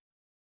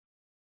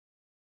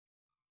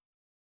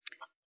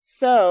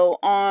 So,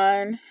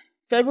 on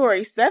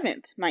February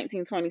 7th,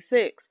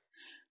 1926,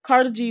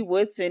 Carter G.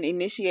 Woodson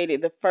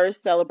initiated the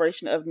first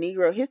celebration of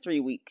Negro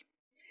History Week,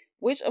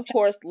 which, of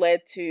course,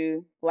 led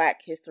to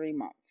Black History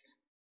Month.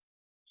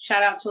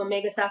 Shout out to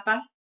Omega Psi Phi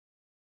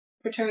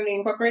Fraternity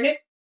Incorporated.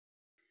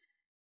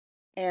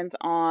 And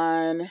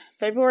on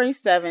February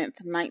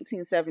 7th,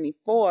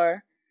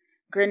 1974,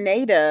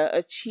 Grenada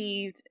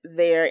achieved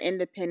their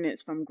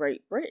independence from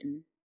Great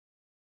Britain.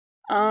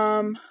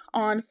 On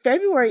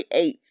February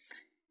 8th,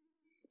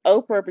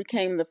 Oprah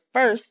became the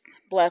first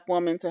Black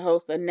woman to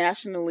host a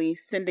nationally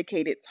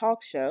syndicated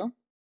talk show.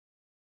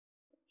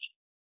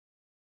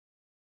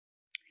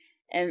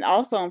 And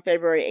also on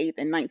February 8th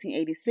in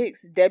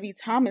 1986, Debbie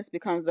Thomas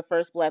becomes the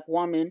first Black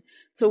woman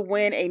to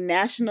win a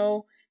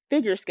national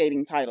figure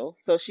skating title.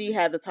 So she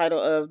had the title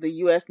of the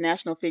U.S.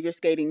 National Figure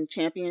Skating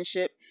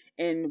Championship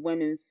in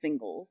women's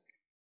singles.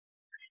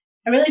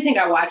 I really think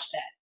I watched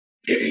that.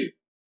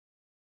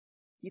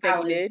 You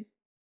think you did?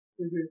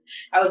 Mm-hmm.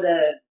 I was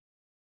I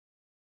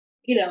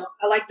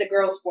like the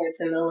girl sports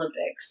in the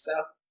Olympics, so.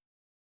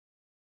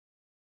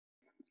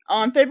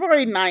 On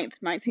February 9th,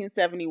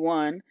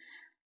 1971,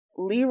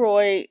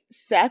 Leroy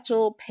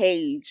Satchel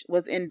Paige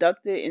was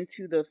inducted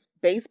into the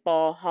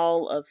Baseball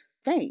Hall of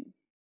Fame.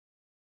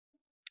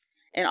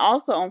 And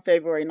also on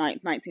February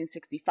 9th,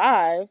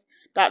 1965,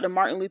 Dr.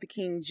 Martin Luther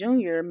King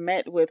Jr.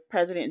 met with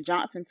President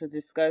Johnson to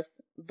discuss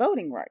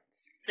voting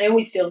rights. And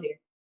we still here.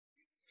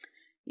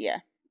 Yeah.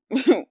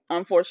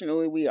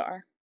 Unfortunately, we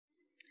are.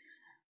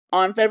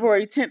 On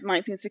February 10th,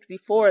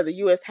 1964, the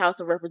U.S. House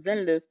of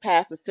Representatives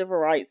passed the Civil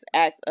Rights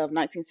Act of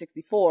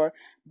 1964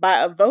 by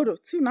a vote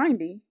of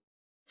 290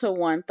 to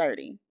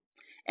 130.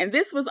 And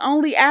this was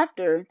only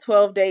after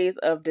 12 days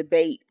of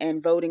debate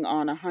and voting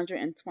on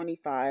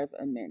 125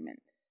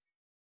 amendments.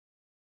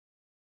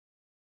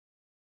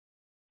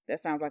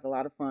 That sounds like a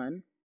lot of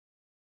fun.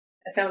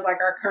 That sounds like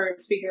our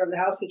current Speaker of the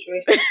House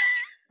situation.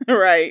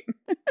 Right.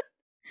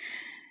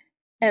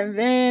 And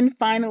then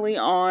finally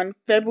on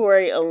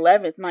February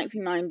 11th,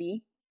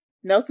 1990,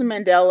 Nelson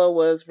Mandela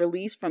was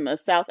released from a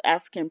South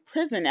African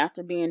prison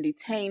after being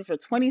detained for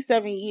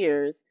 27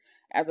 years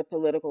as a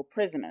political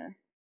prisoner.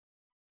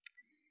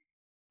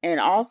 And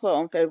also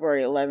on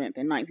February 11th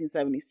in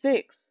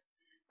 1976,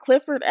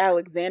 Clifford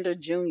Alexander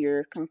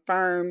Jr.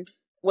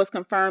 was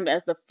confirmed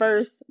as the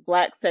first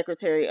Black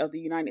Secretary of the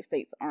United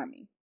States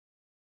Army.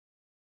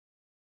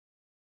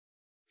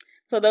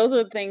 So those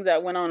are the things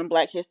that went on in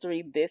Black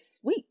history this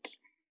week.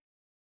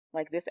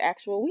 Like this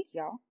actual week,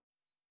 y'all.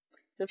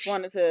 Just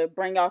wanted to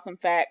bring y'all some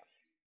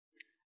facts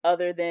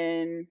other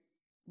than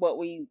what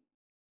we,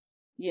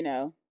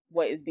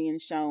 what is being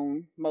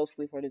shown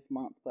mostly for this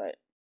month, but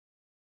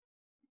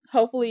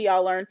hopefully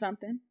y'all learned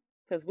something,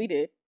 because we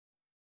did.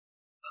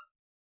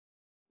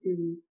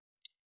 Mm-hmm.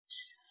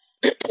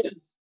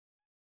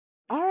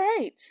 All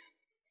right.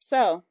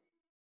 So,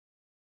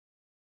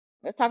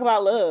 let's talk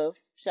about love,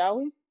 shall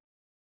we?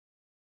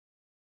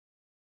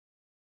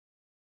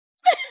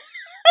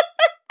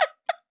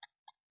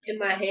 In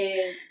my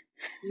head,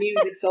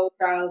 Musiq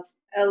Soulchild's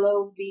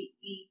LOVE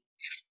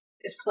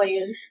is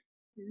playing.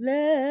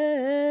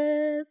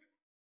 Love.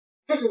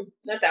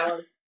 Not that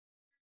one.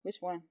 Which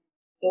one?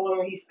 The one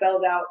where he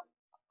spells out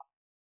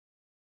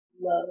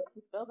love.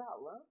 He spells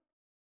out love?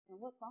 In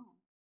what song?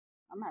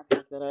 I'm gonna have to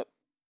look that up.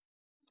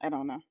 I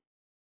don't know.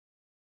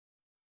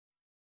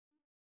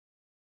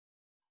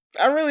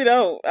 I really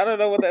don't. I don't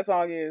know what that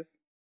song is.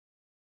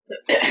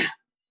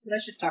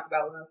 Let's just talk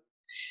about love.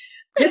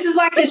 This is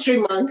Black History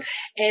Month,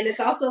 and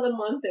it's also the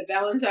month that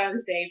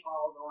Valentine's Day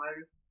falls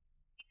on.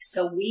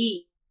 So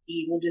we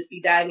will just be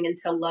diving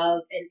into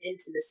love and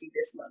intimacy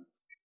this month.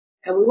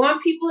 And we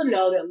want people to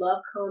know that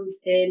love comes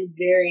in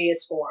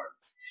various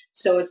forms.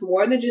 So it's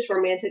more than just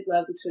romantic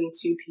love between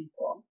two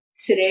people.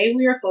 Today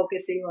we are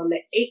focusing on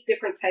the 8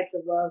 different types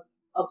of love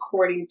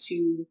according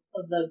to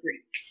the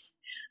Greeks.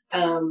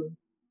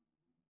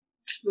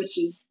 Which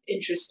is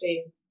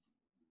interesting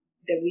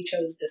that we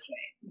chose this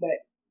way.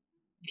 But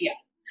yeah.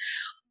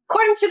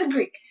 According to the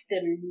Greeks,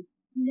 the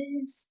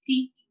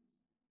nasty.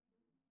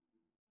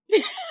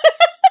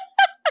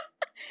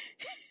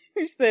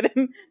 You said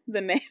the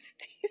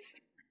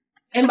nasties.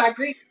 And by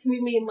Greeks,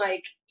 we mean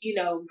like,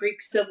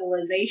 Greek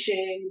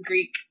civilization,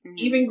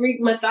 even Greek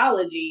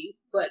mythology,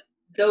 but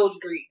those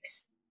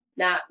Greeks,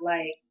 not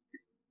like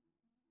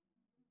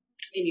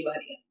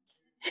anybody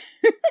else.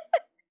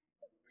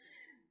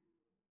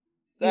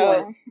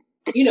 So,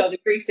 the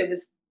Greeks that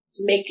was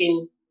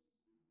making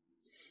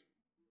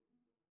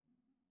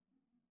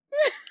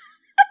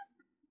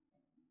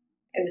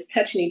and was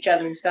touching each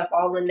other and stuff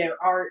all in their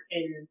art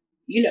and,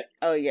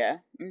 Oh, yeah.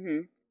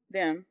 Mm-hmm.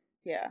 Them.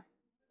 Yeah.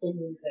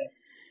 Mm-hmm.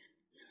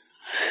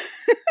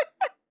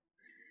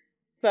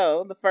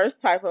 So, the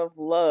first type of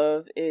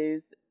love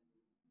is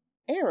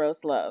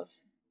Eros love,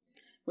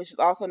 which is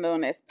also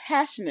known as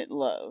passionate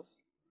love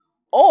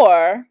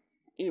or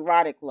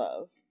erotic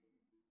love.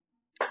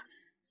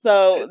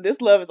 So, this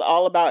love is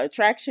all about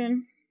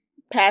attraction,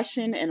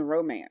 passion, and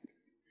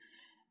romance.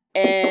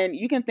 And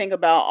you can think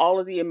about all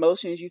of the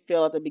emotions you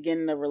feel at the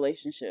beginning of a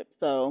relationship.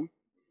 So,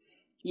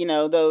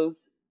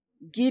 those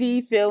giddy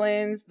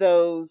feelings,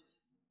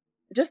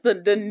 just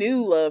the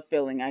new love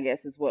feeling, I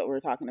guess, is what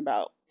we're talking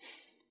about.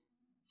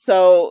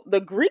 So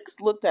the Greeks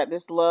looked at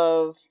this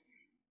love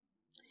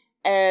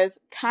as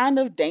kind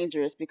of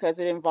dangerous because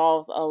it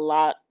involves a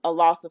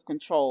loss of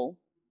control.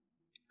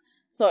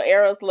 So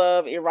Eros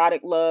love,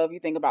 erotic love, you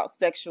think about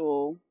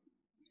sexual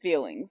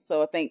feelings.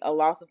 So I think a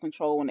loss of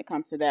control when it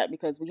comes to that,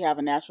 because we have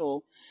a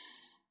natural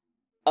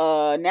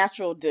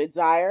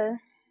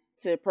desire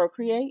to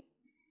procreate.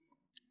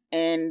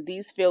 And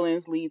these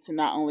feelings lead to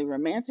not only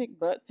romantic,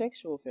 but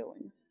sexual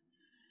feelings.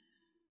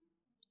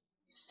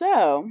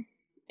 So,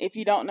 if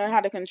you don't know how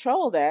to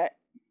control that,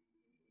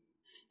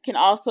 can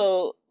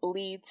also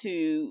lead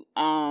to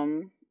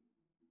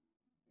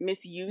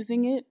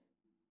misusing it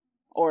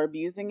or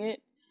abusing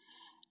it.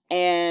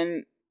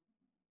 And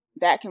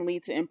that can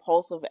lead to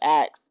impulsive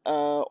acts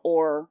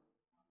or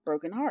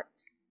broken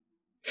hearts.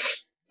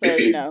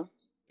 So,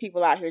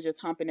 people out here just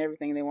humping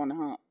everything they want to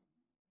hump.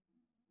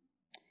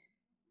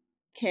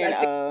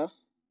 Now,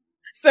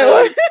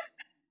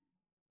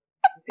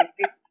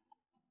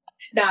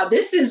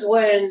 this is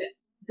when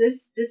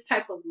this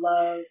type of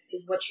love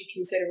is what you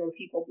consider when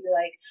people be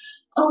like,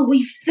 oh,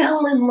 we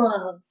fell in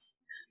love,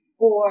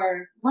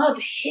 or love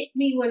hit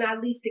me when I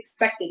least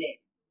expected it.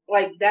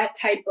 Like that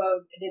type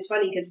of, and it's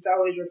funny because it's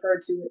always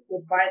referred to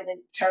with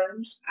violent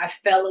terms. I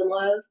fell in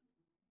love.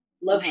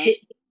 Love hit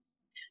me.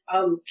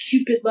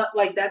 Cupid love,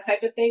 like that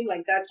type of thing.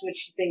 Like that's what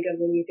you think of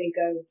when you think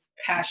of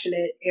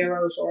passionate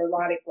Eros or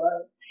erotic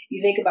love. You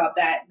think about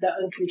that, the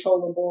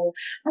uncontrollable,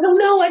 I don't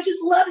know, I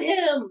just love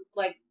him.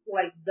 Like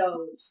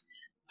those.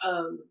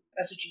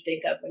 That's what you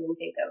think of when you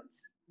think of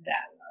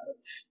that love.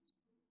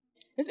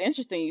 It's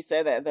interesting you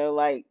said that though.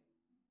 Like,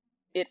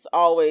 it's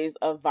always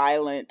a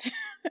violent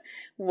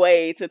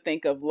way to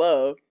think of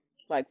love,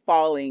 like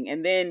falling.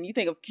 And then you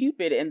think of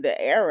Cupid and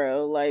the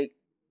arrow, like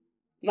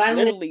he's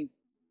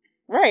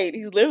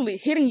literally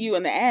hitting you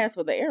in the ass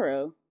with the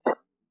arrow.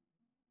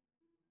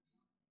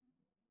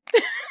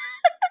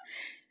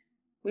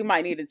 We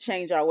might need to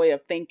change our way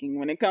of thinking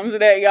when it comes to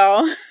that,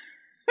 y'all.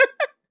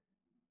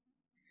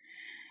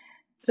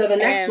 So the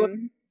next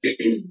one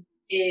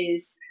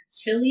is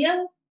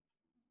philia.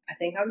 I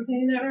think I'm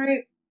saying that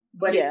right.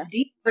 But it's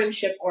deep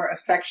friendship or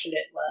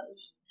affectionate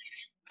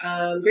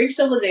love. Greek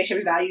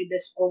civilization valued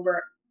this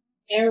over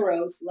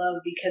Eros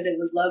love because it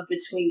was love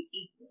between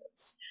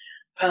equals.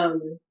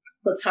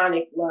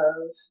 Platonic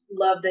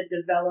love that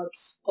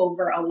develops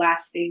over a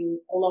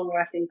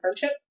long-lasting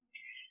friendship.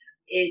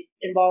 It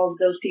involves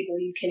those people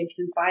you can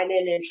confide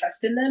in and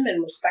trust in them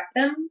and respect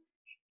them.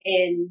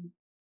 And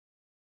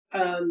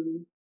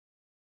the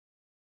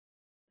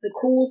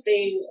cool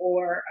thing,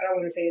 or I don't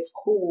want to say it's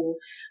cool,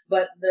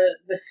 but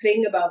the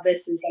thing about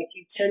this is like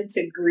you tend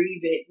to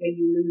grieve it when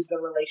you lose the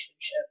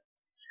relationship.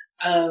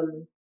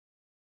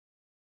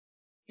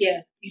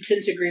 Yeah, you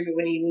tend to grieve it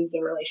when you lose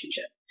the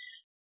relationship.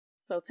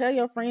 So tell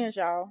your friends,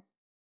 y'all.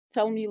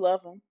 Tell them you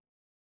love them.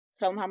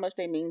 Tell them how much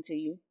they mean to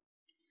you.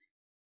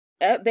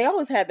 They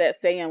always had that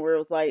saying where it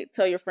was like,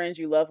 tell your friends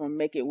you love them,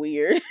 make it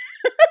weird.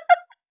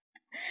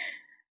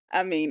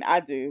 I mean, I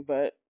do,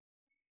 but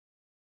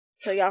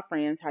tell y'all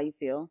friends how you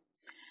feel.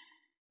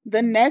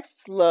 The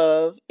next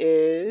love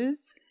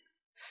is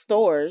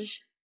storge,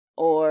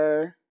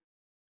 or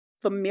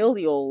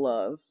familial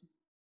love.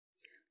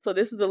 So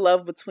this is the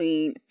love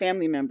between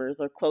family members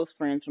or close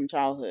friends from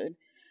childhood.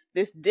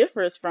 This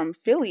differs from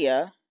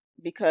philia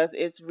because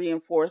it's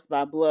reinforced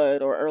by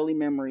blood or early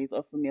memories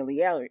of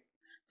familiarity.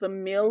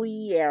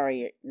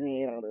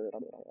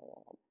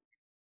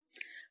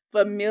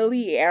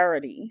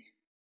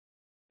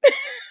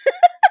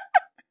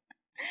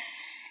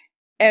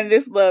 And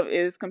this love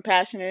is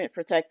compassionate,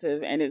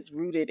 protective, and it's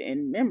rooted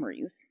in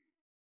memories.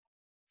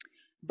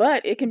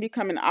 But it can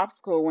become an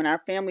obstacle when our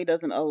family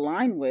doesn't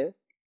align with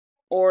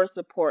or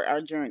support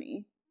our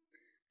journey.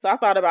 So I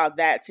thought about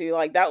that too.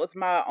 Like, that was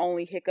my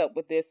only hiccup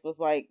with this, was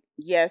like,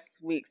 yes,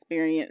 we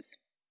experience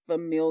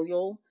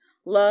familial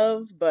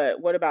love, but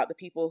what about the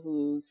people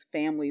whose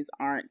families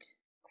aren't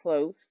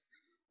close,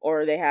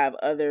 or they have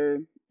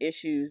other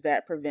issues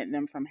that prevent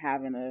them from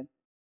having a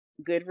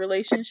good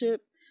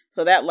relationship?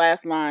 So that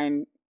last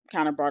line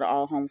kind of brought it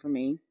all home for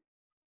me.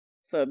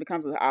 So it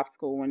becomes an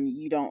obstacle when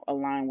you don't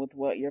align with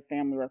what your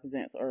family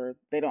represents, or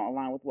they don't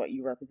align with what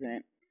you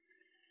represent.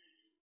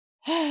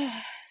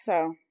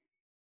 So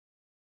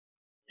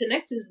the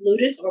next is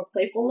ludus, or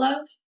playful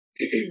love.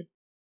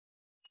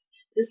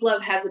 This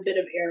love has a bit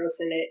of eros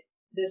in it.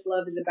 This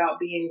love is about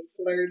being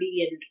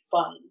flirty and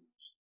fun,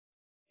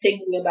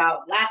 thinking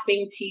about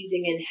laughing,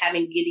 teasing, and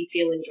having giddy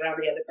feelings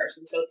around the other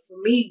person. So for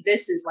me,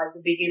 this is like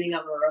the beginning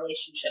of a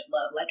relationship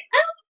love. Like,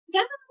 oh my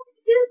God, I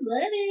just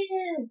love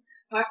him.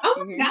 Or,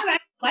 oh my God, I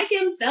like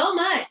him so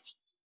much.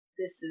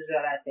 This is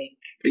what I think.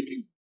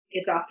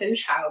 It's often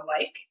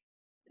childlike.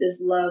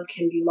 This love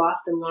can be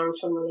lost in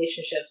long-term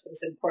relationships, but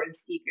it's important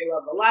to keep your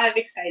love alive,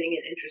 exciting,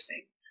 and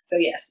interesting. So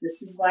yes,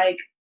 this is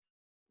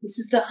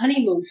the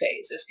honeymoon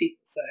phase, as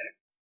people say.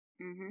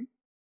 Mm-hmm.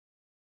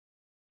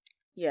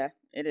 Yeah,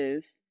 it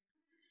is.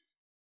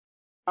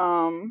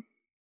 The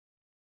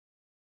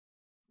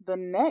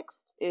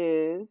next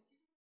is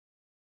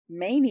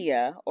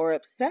mania, or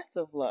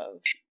obsessive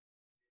love.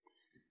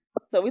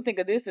 So we think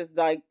of this as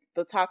like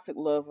the toxic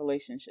love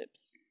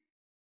relationships,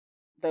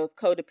 those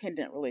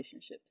codependent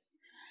relationships.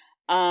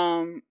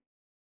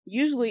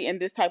 Usually in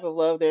this type of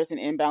love, there's an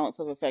imbalance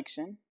of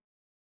affection.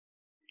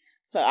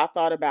 So I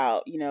thought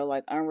about,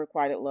 like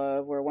unrequited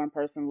love, where one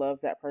person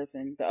loves that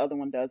person, the other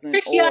one doesn't.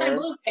 Christiana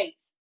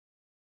Blueface.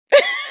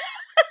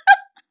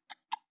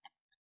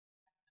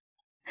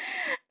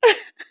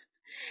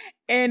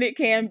 And it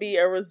can be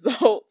a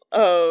result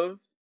of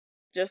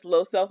just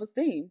low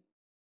self-esteem.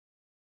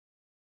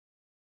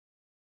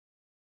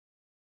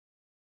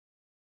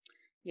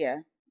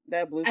 Yeah,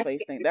 that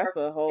Blueface thing. That's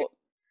a whole...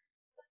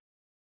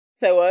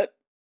 Say what?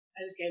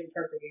 I just gave a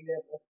perfect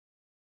example.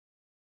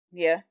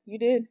 Yeah, you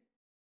did.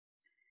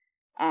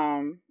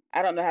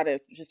 I don't know how to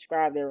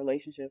describe their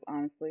relationship,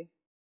 honestly.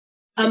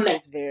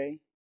 It's very...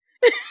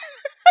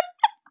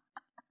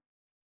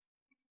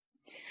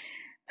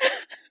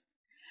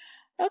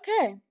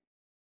 Okay.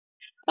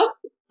 Oh,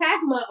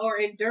 pragma, or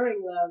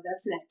enduring love,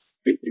 that's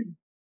next.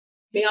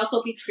 May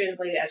also be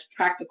translated as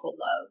practical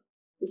love.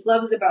 This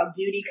love is about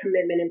duty,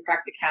 commitment, and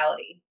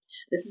practicality.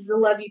 This is the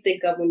love you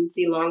think of when you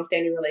see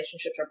long-standing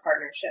relationships or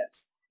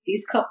partnerships.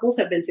 These couples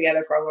have been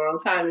together for a long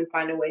time and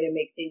find a way to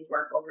make things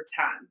work over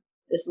time.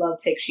 This love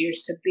takes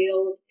years to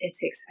build. It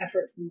takes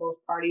effort from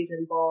both parties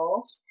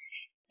involved.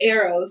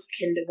 Eros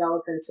can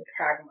develop into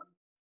pragma.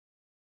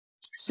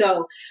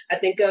 So I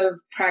think of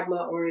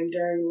pragma, or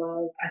enduring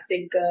love. I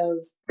think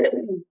of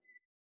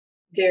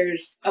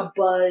there's a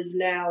buzz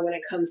now when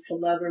it comes to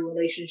love and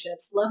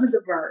relationships. Love is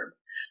a verb.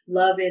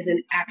 Love is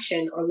an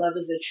action, or love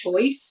is a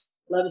choice.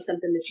 Love is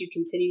something that you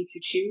continue to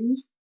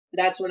choose.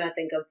 That's when I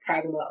think of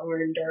pragma,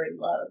 or enduring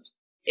love.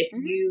 If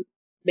you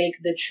make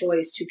the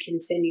choice to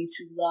continue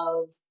to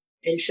love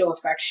and show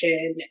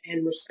affection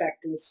and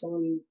respect and so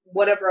on,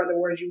 whatever other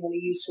words you want to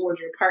use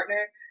towards your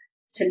partner,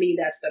 to me,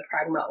 that's the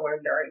pragma, or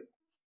enduring.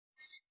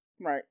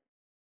 Right.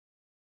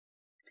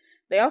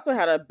 They also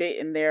had a bit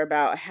in there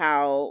about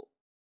how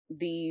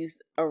these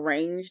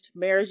arranged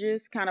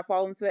marriages kind of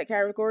fall into that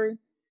category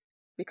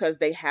because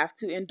they have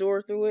to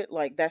endure through it.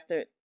 Like,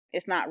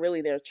 it's not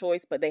really their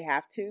choice, but they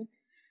have to.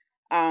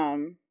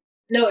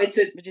 No, it's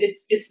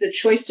the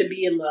choice to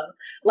be in love.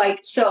 Like,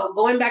 so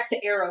going back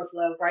to Eros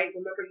love, right?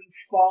 Remember, you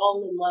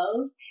fall in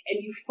love,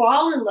 and you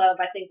fall in love,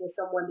 I think, with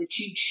someone that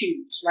you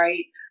choose,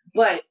 right?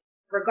 But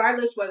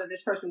regardless whether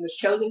this person was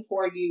chosen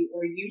for you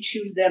or you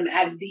choose them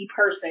as the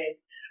person,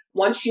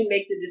 once you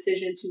make the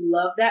decision to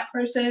love that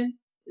person,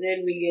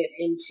 Then we get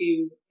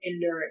into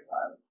enduring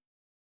love.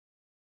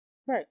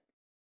 Right.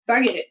 So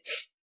I get it.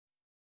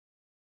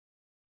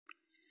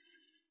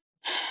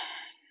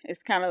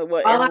 It's kind of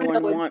what all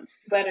everyone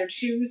wants. Better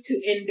choose to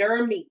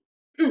endure me.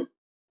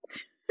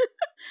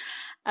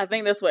 I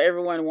think that's what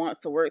everyone wants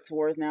to work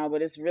towards now,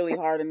 but it's really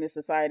hard in this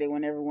society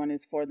when everyone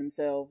is for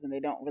themselves and they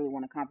don't really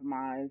want to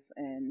compromise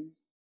and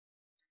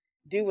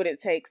do what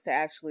it takes to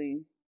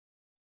actually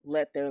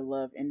let their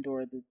love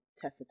endure the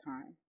test of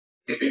time.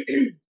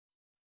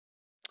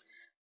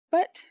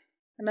 But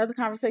another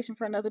conversation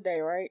for another day,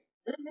 right?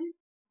 Mm-hmm.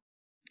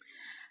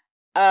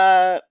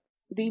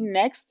 The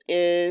next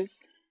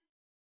is,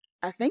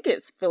 I think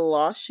it's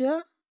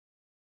philautia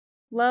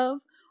love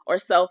or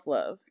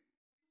self-love.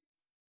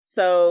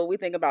 So we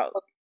think about,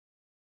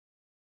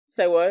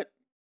 say what?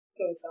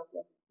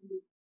 Self-love.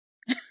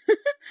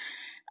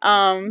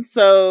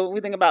 So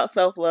we think about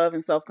self-love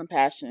and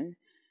self-compassion.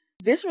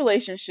 This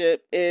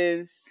relationship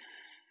is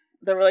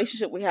the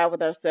relationship we have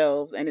with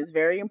ourselves, and it's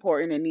very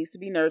important and needs to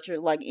be nurtured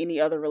like any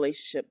other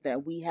relationship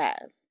that we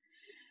have.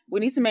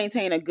 We need to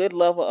maintain a good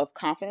level of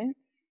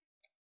confidence,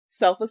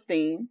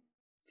 self-esteem,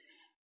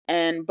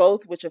 and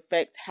both which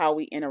affect how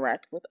we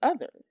interact with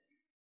others.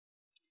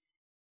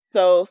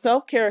 So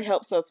self-care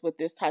helps us with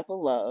this type of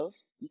love.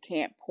 You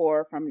can't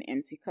pour from an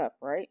empty cup,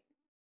 right?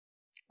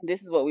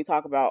 This is what we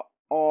talk about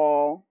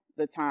all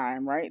the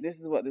time, right? This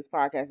is what this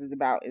podcast is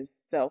about, is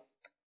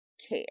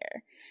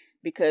self-care.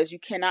 Because you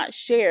cannot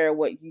share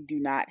what you do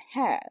not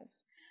have.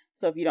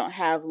 So if you don't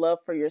have love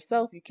for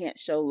yourself, you can't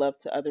show love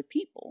to other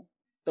people.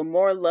 The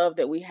more love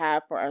that we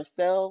have for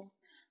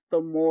ourselves,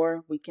 the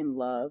more we can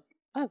love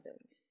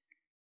others.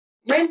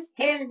 Rinse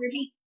and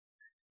repeat.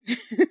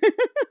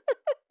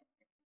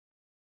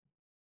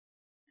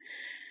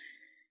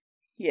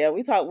 Yeah,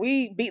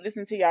 we beat this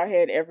into your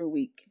head every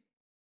week.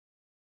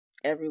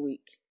 Every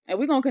week. And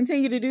we're going to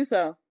continue to do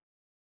so.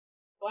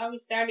 Why we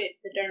started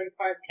the Dirty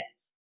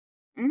Podcast.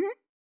 Mm-hmm.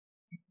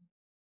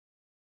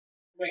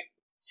 Right.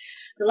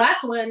 The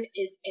last one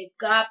is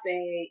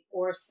agape,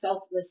 or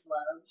selfless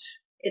love.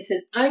 It's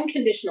an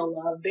unconditional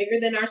love, bigger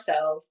than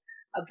ourselves,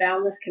 a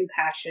boundless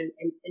compassion,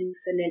 and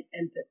infinite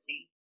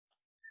empathy.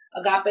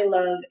 Agape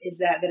love is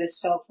that is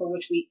felt for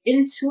which we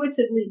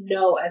intuitively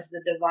know as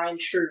the divine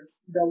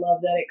truth, the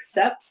love that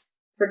accepts,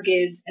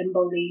 forgives, and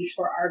believes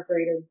for our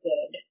greater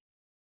good.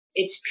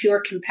 It's pure,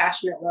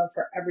 compassionate love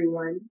for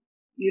everyone,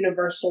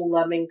 universal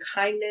loving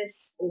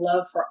kindness,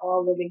 love for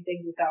all living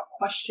things without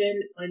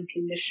question,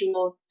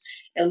 unconditional,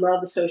 and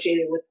love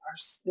associated with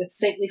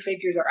saintly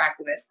figures or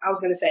activists. I was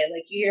going to say,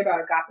 like, you hear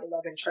about agape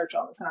love in church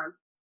all the time.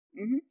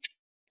 Mm-hmm.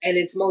 And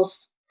it's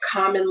most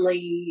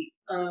commonly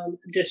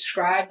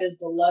described as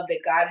the love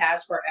that God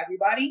has for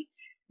everybody.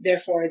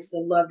 Therefore, it's the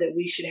love that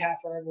we should have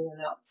for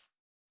everyone else.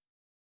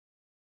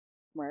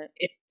 Right.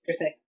 If your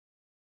thing.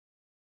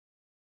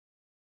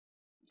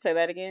 Say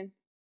that again.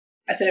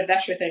 I said, if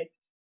that's your thing.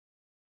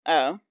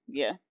 Oh,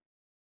 yeah.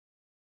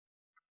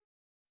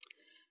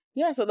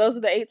 Yeah, so those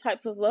are the 8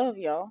 types of love,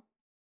 y'all.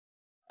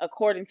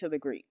 According to the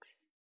Greeks.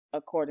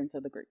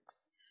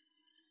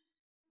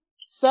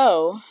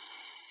 So,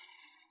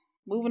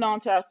 moving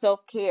on to our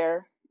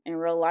self-care in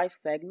real life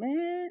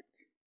segment.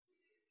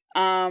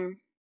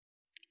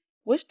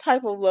 Which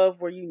type of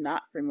love were you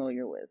not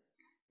familiar with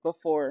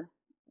before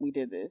we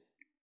did this?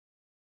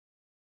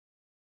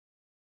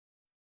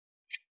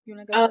 You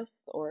want to go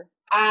first, or?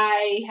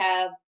 I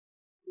have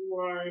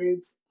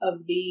learned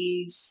of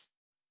these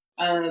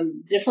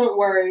different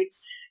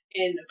words,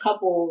 and a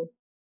couple,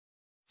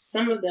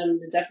 some of them,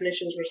 the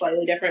definitions were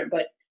slightly different,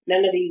 but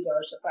none of these are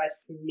a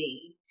surprise to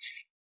me.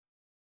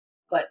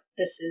 But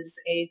this is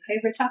a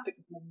favorite topic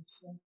of mine,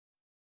 so.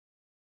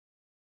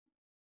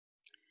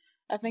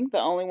 I think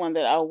the only one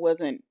that I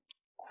wasn't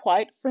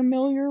quite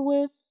familiar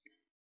with,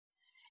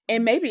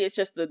 and maybe it's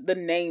just the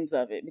names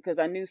of it, because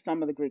I knew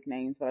some of the Greek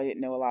names, but I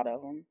didn't know a lot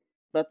of them.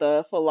 But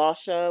the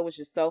philautia, which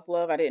is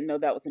self-love, I didn't know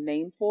that was a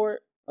name for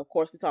it. Of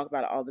course, we talk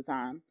about it all the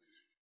time.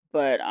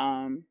 But,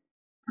 and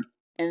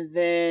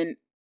then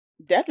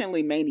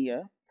definitely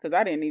mania, because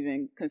I didn't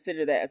even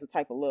consider that as a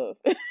type of love.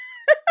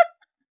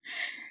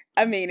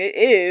 I mean, it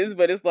is,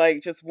 but it's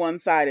like just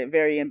one-sided,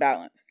 very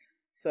imbalanced.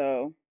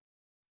 So,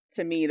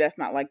 to me, that's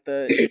not like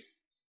the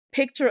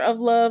picture of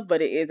love,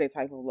 but it is a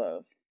type of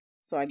love.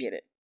 So I get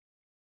it.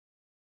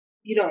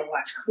 You don't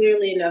watch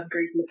clearly enough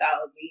Greek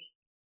mythology.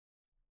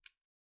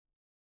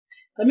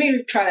 Let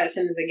me try that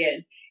sentence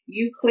again.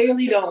 You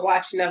clearly don't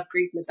watch enough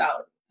Greek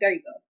mythology. There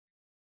you go.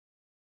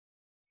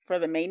 For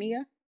the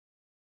mania?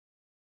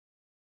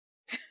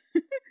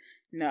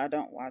 No, I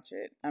don't watch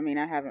it. I mean,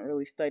 I haven't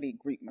really studied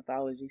Greek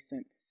mythology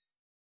since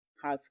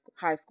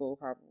high school,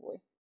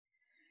 probably.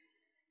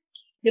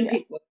 Them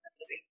people are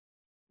crazy.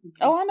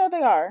 Mm-hmm. Oh, I know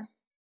they are.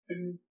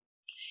 Mm-hmm.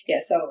 Yeah,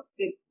 so,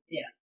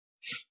 yeah.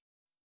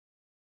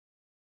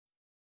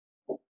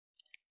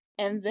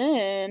 And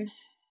then,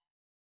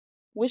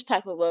 which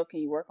type of love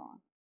can you work on?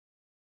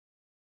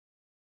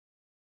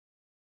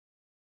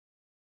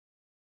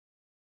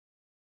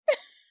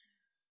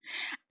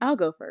 I'll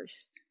go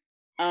first.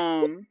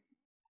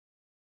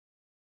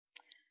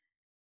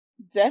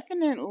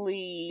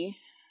 Definitely,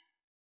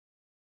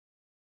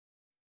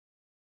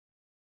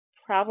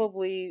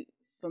 probably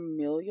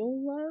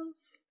familial love.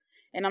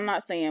 And I'm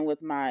not saying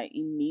with my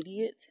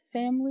immediate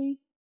family.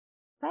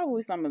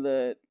 Probably some of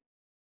the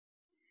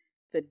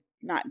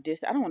not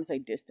distant, I don't want to say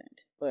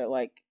distant, but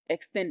like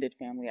extended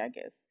family, I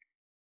guess.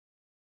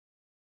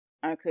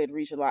 I could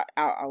reach out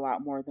a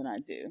lot more than I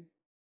do.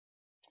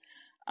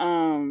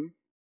 I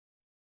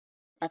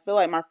feel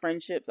like my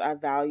friendships I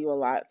value a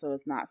lot, so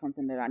it's not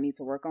something that I need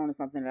to work on. It's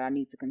something that I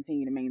need to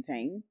continue to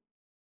maintain.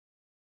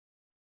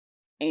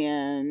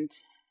 And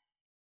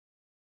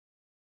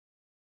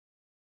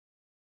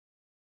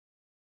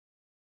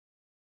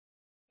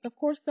of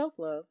course,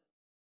 self-love.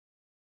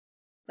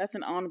 That's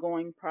an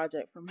ongoing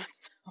project for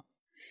myself,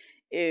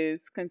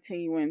 is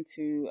continuing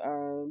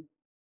to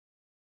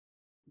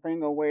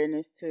bring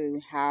awareness to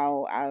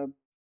how I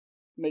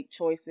make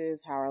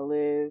choices, how I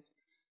live,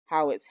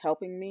 how it's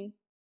helping me,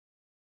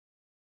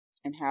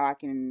 and how I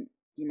can,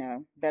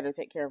 better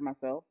take care of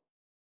myself.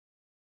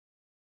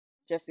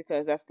 Just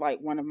because that's like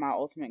one of my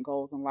ultimate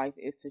goals in life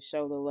is to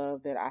show the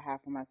love that I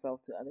have for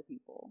myself to other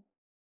people.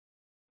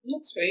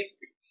 That's sweet.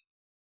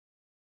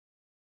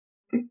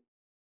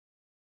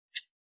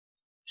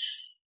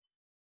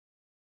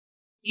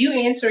 You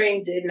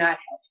answering did not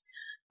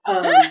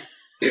help.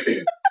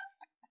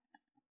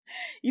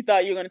 You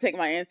thought you were going to take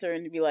my answer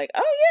and be like,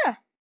 oh, yeah.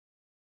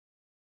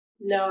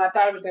 No, I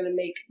thought it was going to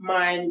make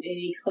mine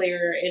any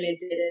clearer, and it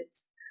didn't.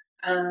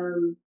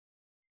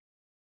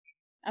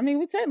 I mean,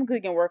 we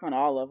technically can work on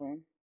all of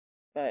them,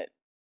 but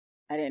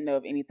I didn't know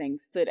if anything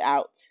stood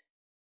out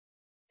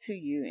to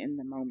you in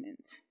the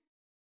moment.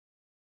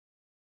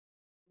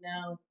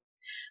 No.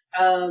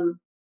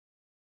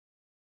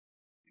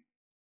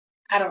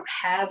 I don't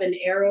have an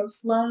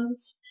Eros love,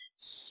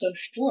 so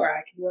sure,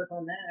 I can work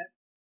on that.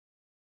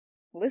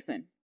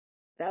 Listen,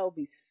 that would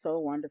be so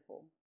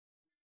wonderful.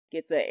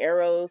 Get the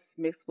Eros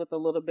mixed with a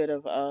little bit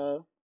of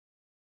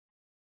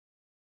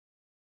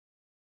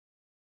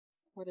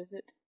what is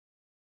it?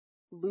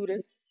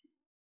 Ludus.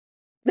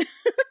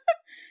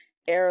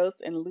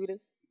 Eros and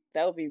Ludus.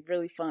 That would be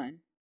really fun.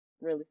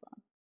 Really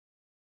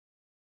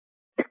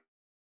fun.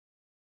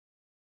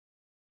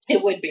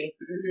 It would be.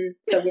 Mm-hmm.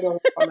 So we're going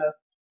to work on that.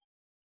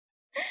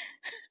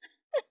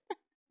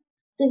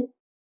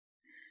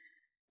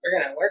 We're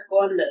going to work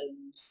on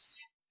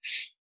those.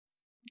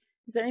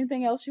 Is there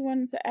anything else you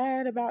wanted to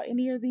add about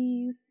any of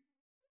these?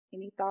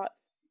 Any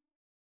thoughts?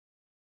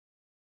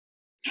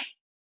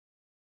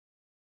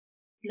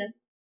 No.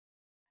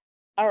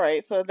 All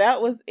right, so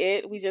that was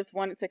it. We just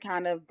wanted to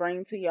kind of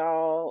bring to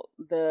y'all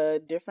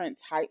the different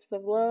types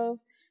of love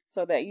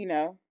so that,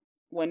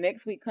 when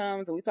next week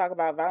comes and we talk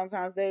about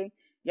Valentine's Day,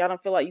 y'all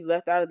don't feel like you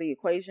left out of the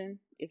equation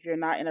if you're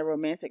not in a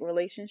romantic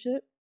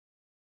relationship.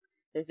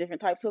 There's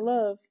different types of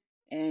love,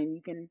 and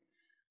you can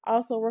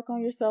also work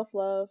on your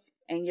self-love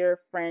and your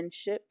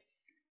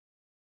friendships.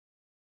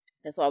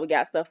 That's why we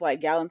got stuff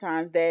like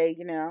Valentine's Day,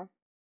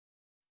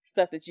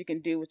 stuff that you can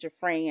do with your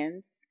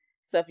friends,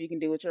 stuff you can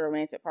do with your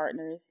romantic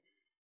partners.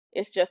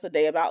 It's just a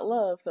day about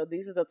love. So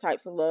these are the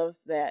types of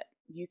loves that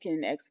you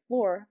can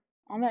explore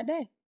on that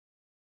day.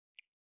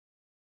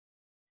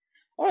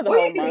 Or the whole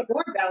month. Or you can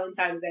ignore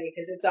Valentine's Day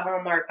because it's a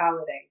Hallmark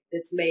holiday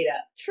that's made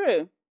up.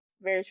 True.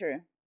 Very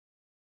true.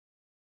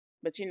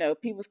 But,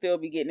 people still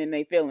be getting in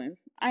their feelings.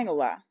 I ain't gonna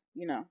lie,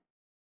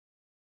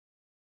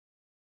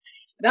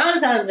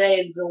 Valentine's Day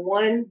is the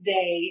one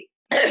day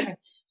that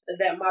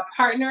my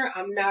partner,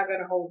 I'm not going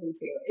to hold him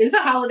to. It's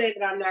a holiday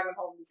that I'm not going to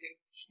hold him to.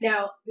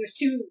 Now,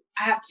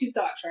 I have two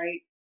thoughts,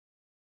 right?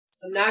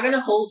 I'm not going to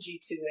hold you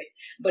to it.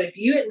 But if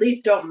you at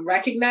least don't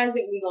recognize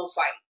it, we're going to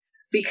fight.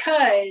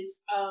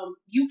 Because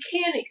you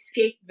can't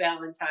escape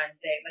Valentine's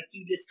Day. Like,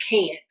 you just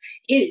can't.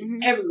 It is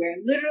everywhere.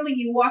 Literally,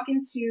 you walk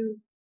into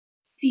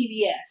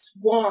CVS,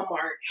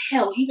 Walmart,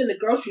 hell, even the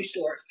grocery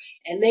stores,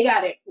 and they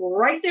got it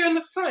right there in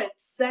the front,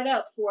 set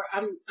up for.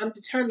 I'm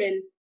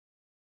determined,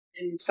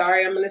 and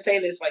sorry, I'm going to say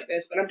this like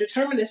this, but I'm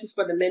determined this is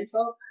for the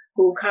menfolk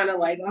who kind of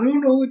like, I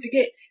don't know what to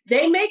get.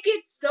 They make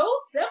it so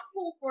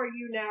simple for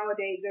you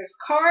nowadays. There's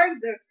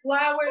cards, there's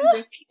flowers,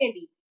 there's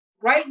candy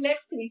right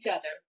next to each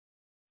other.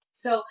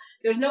 So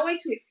there's no way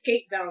to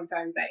escape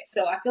Valentine's Day.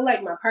 So I feel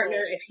like my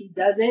partner, if he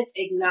doesn't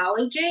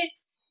acknowledge it,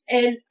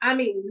 and I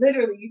mean,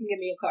 literally, you can give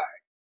me a card.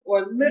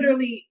 Or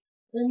literally,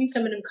 bring me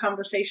some of them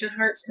conversation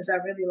hearts because I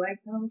really like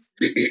those.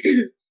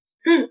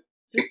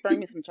 Just bring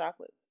me some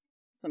chocolates.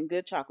 Some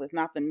good chocolates,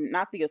 not the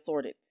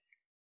assorteds.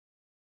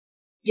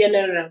 Yeah,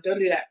 no, don't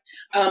do that.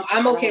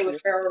 I'm okay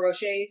with Ferrero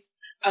Rochers.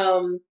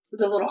 The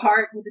little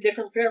heart with the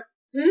different Ferrero.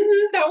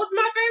 That was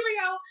my favorite,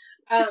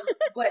 y'all.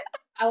 But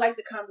I like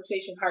the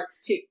conversation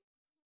hearts too.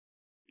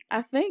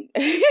 I think,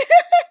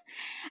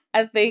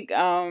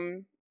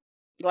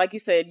 like you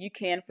said, you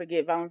can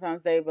forget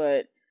Valentine's Day,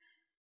 but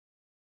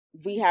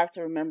we have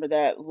to remember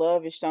that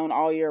love is shown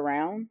all year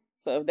round.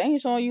 So if they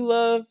ain't showing you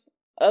love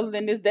other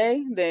than this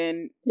day,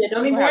 then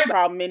don't even have a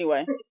problem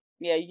anyway.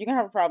 Yeah, you can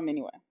have a problem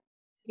anyway.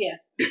 Yeah.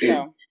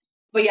 So,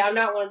 but yeah, I'm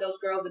not one of those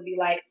girls that be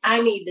like,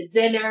 I need the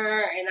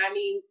dinner and I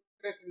need.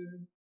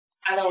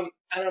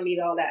 I don't need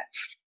all that.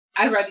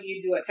 I'd rather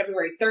you do it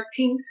February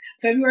 13th,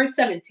 February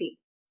 17th.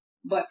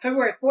 But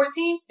February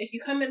 14th, if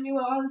you come at me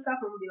with all this stuff,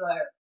 I'm going to be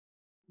like,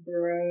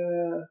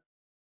 bruh.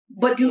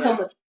 But do come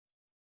with.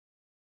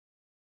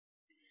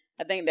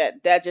 I think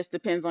that just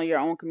depends on your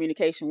own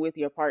communication with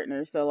your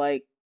partner. So,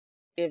 like,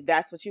 if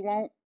that's what you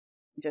want,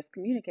 just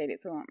communicate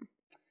it to them.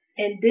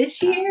 And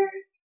this year,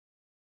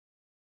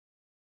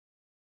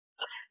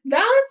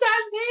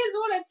 Valentine's Day is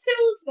on a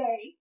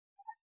Tuesday.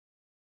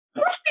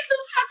 Get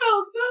some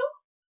tacos,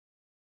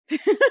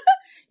 boo.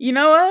 You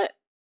know what?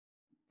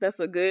 That's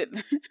a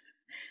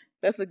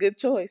good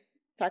choice.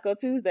 Taco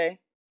Tuesday.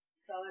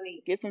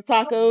 Get some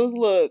tacos.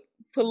 Look,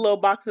 put a little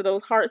box of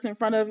those hearts in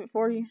front of it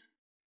for you.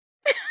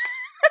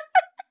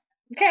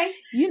 Okay.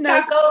 You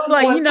know, tacos,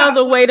 like, you know,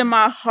 the weight of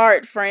my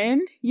heart,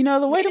 friend. You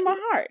know the weight of my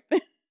heart.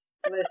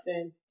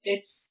 Listen,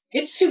 it's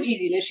too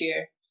easy this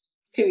year.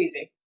 It's too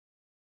easy.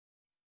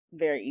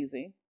 Very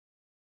easy.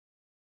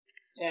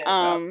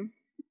 Yeah.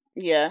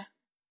 Yeah.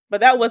 But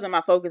that wasn't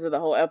my focus of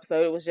the whole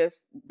episode. It was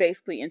just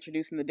basically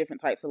introducing the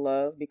different types of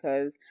love,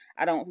 because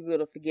I don't want people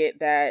to forget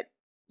that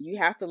you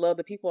have to love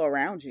the people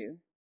around you.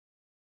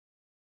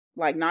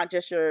 Like, not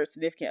just your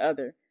significant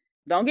other.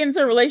 Don't get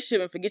into a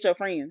relationship and forget your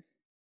friends.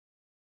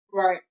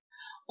 Right.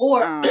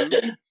 Or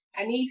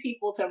I need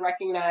people to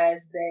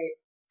recognize that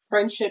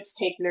friendships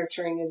take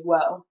nurturing as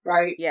well,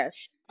 right? Yes.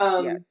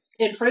 Yes.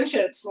 In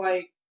friendships,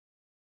 like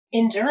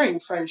enduring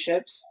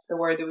friendships, the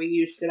word that we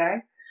use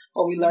today,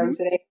 or we learned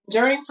today,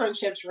 enduring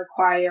friendships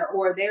require,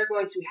 or they're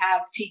going to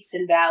have peaks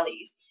and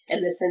valleys,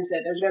 in the sense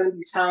that there's going to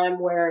be time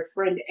where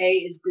friend A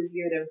is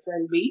busier than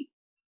friend B.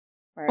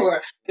 Right.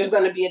 Or there's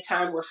going to be a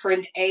time where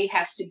friend A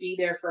has to be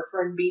there for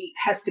friend B,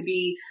 has to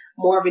be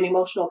more of an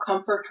emotional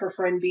comfort for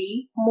friend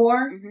B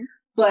more. Mm-hmm.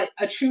 But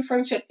a true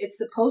friendship, it's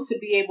supposed to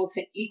be able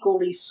to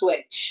equally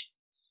switch.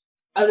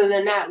 Other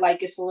than that,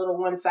 like, it's a little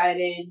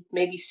one-sided,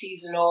 maybe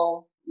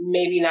seasonal,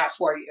 maybe not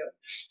for you.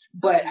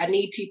 But I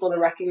need people to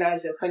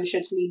recognize that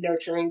friendships need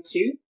nurturing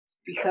too.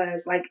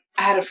 Because, like,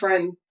 I had a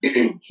friend,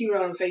 he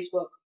wrote on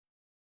Facebook,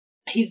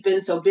 he's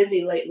been so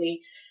busy lately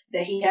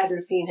that he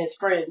hasn't seen his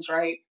friends,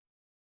 right?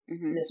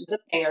 Mm-hmm. This was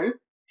a man,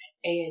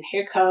 and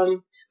here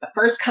come the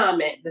first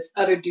comment. This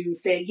other dude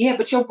said, "Yeah,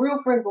 but your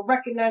real friend will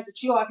recognize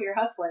that you out here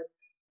hustling."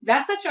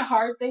 That's such a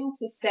hard thing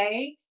to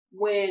say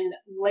when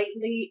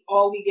lately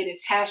all we get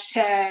is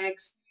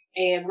hashtags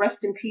and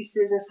rest in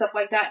pieces and stuff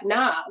like that.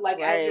 Nah, like,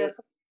 right. As your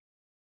friend,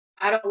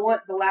 I don't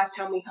want the last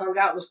time we hung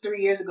out was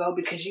 3 years ago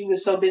because you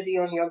was so busy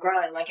on your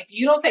grind. Like, if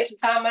you don't take some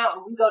time out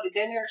and we go to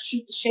dinner,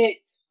 shoot the shit,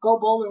 go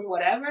bowling,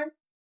 whatever,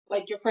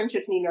 like, your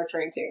friendships need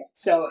nurturing too.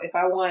 So if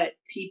I want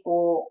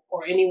people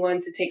or anyone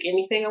to take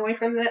anything away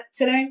from that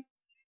today,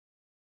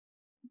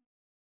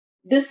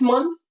 this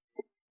month.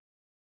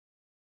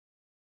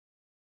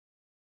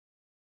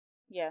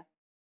 Yeah.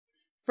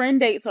 Friend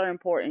dates are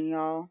important,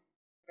 y'all.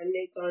 Friend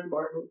dates are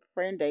important.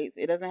 Friend dates.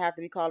 It doesn't have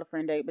to be called a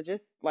friend date, but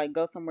just, like,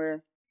 go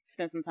somewhere,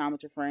 spend some time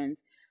with your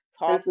friends.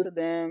 Talk to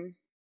them.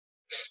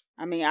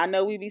 I mean, I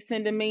know we be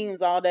sending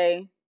memes all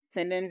day,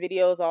 sending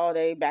videos all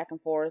day, back and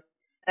forth.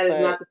 That is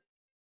not the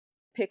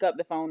pick up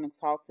the phone and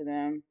talk to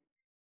them.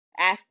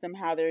 Ask them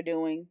how they're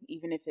doing,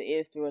 even if it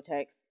is through a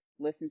text.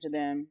 Listen to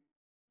them,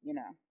 you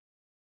know.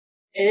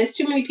 And there's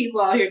too many people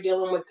out here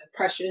dealing with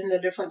depression of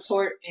a different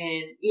sort,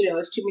 and, you know,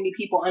 it's too many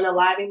people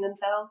unaliving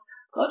themselves.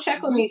 Go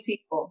check on these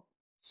people.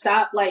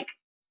 Stop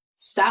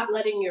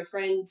letting your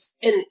friends,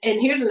 and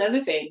here's another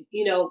thing,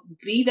 you know,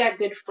 be that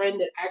good friend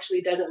that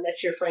actually doesn't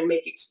let your friend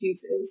make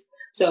excuses.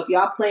 So if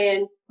y'all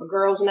plan a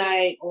girls'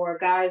 night or a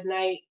guys'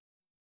 night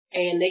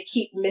and they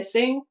keep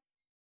missing,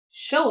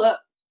 show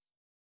up,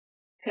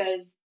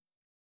 because,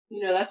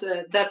 you know,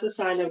 that's a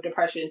sign of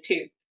depression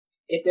too.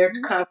 If they're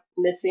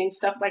missing,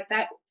 stuff like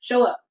that,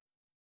 show up.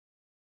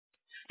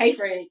 Hey,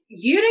 friend,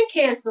 you didn't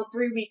cancel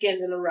 3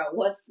 weekends in a row.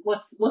 What's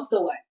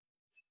the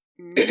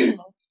way?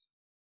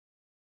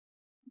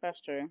 That's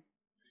true.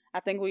 I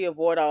think we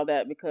avoid all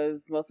that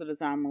because most of the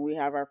time when we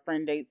have our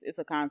friend dates, it's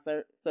a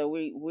concert, so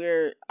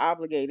we're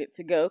obligated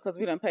to go because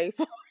we don't pay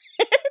for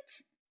it.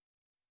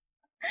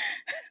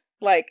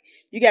 Like,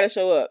 you got to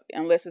show up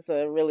unless it's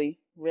a really,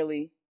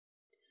 really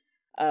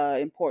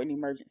important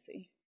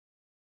emergency.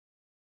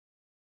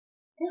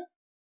 Yeah.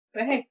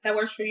 But hey, that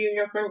works for you and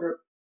your friend group.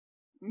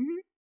 Mm-hmm.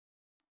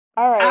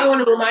 All right. I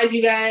want to remind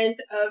you guys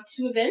of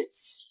 2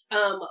 events.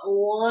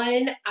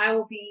 One, I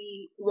will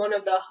be one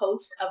of the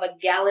hosts of a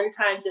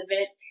Galentine's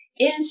event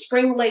in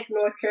Spring Lake,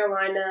 North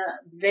Carolina.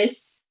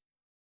 This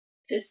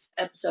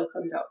episode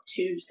comes out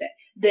Tuesday.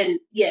 Then,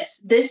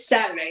 yes, this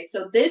Saturday.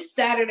 So this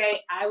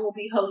Saturday, I will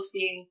be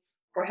hosting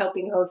or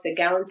helping host a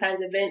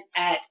Galentine's event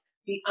at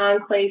the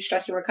Enclave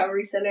Stress and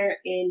Recovery Center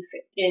in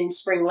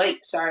Spring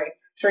Lake,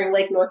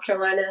 North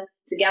Carolina.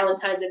 It's a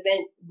Galentine's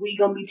event. We're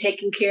going to be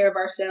taking care of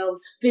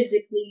ourselves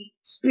physically,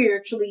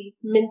 spiritually,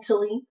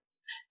 mentally.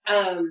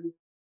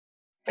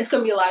 It's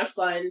going to be a lot of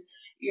fun.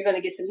 You're going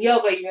to get some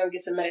yoga. You're going to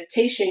get some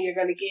meditation. You're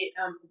going to get,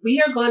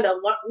 we're going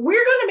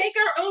to make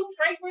our own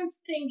fragrance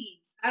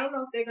thingies. I don't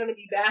know if they're going to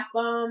be bath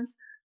bombs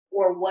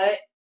or what,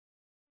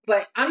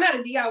 But I'm not a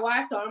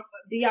DIY, so I'm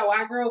a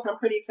DIY girl, so I'm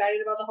pretty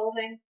excited about the whole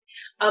thing.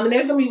 And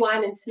there's gonna be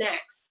wine and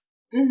snacks.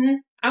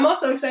 I'm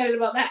also excited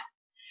about that.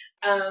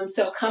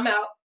 So come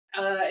out.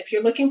 If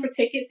you're looking for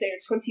tickets, they're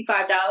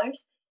 $25,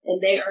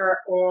 and they are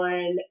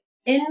on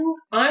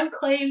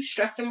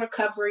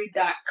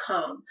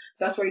enclavestressandrecovery.com.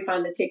 So that's where you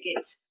find the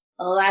tickets.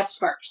 That's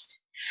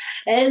first.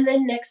 And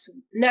then next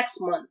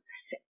month,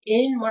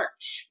 in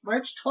March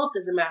 12th,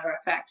 as a matter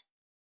of fact,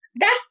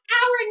 that's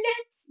our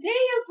next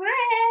day of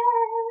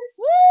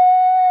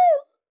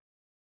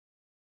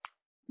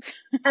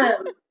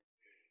rest. Woo!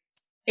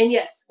 And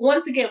yes,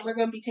 once again, we're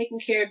going to be taking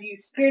care of you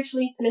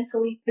spiritually,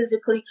 mentally,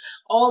 physically,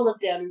 all of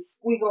them.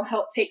 We're going to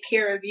help take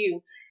care of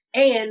you.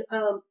 And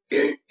I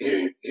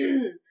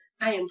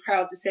am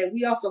proud to say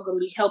we also going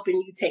to be helping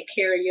you take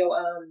care of your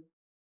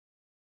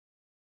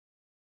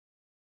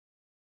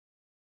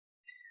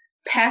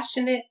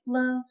passionate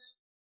love.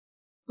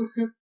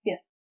 Yeah.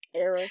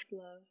 Eros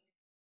love.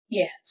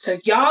 Yeah. So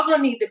y'all going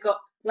to need to go.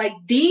 Like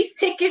these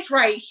tickets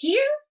right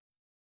here.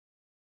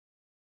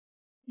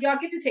 Y'all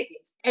get the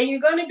tickets, and you're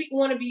going to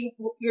want to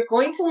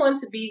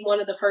be one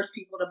of the first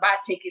people to buy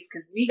tickets,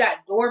 because we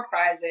got door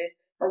prizes,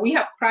 or we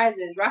have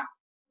prizes, right?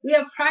 We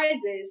have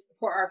prizes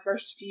for our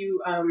first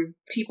few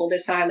people that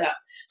sign up.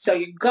 So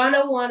you're going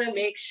to want to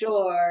make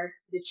sure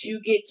that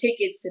you get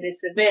tickets to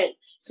this event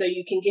so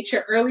you can get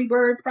your early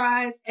bird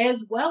prize,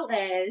 as well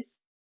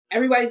as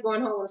everybody's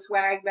going home with a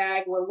swag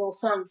bag with a little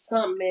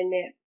something in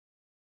it.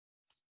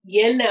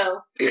 You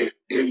know, your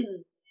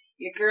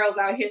girl's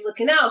out here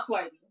looking out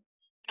for you.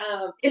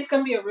 It's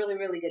going to be a really,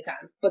 really good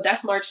time. But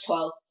that's March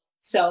 12th.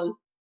 So,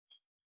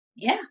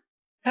 yeah.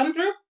 Come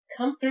through.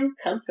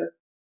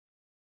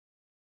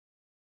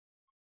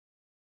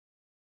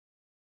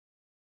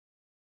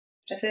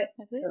 That's it.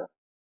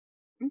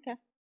 Okay.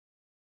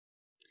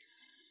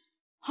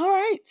 All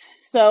right.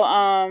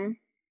 So,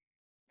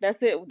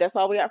 that's it. That's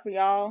all we got for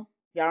y'all.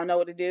 Y'all know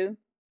what to do.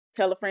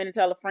 Tell a friend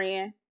to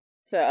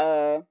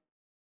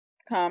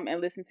come and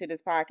listen to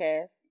this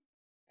podcast.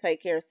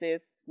 Take care,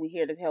 sis. We're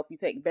here to help you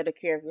take better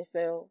care of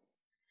yourselves.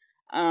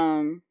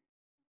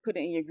 Put it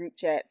in your group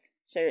chats.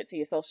 Share it to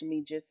your social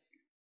medias.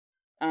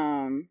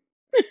 All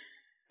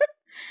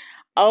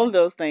of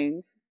those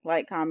things.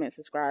 Like, comment,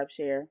 subscribe,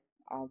 share.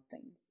 All the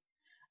things.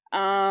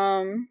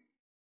 And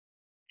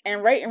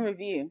rate and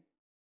review.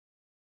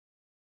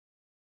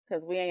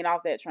 Because we ain't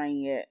off that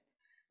train yet.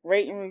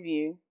 Rate and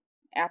review.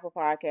 Apple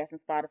Podcasts and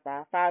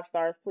Spotify. 5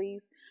 stars,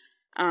 please.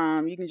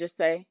 You can just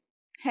say,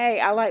 hey,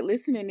 I like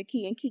listening to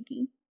Key and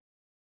Kiki.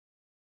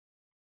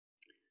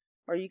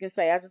 Or you can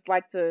say, I just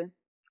like to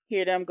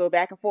hear them go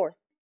back and forth.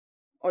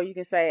 Or you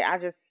can say, I'm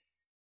just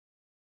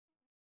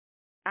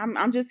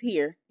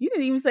here. You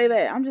didn't even say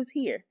that. I'm just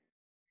here.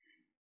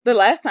 The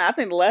last time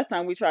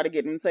we tried to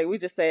get them to say, we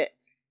just said,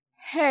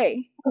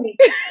 hey.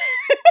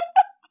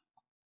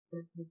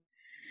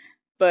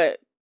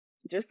 But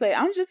just say,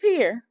 I'm just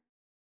here.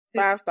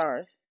 5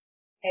 stars.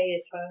 Hey,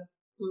 it's fine.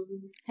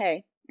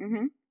 Hey.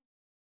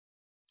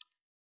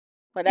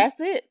 But that's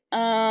it.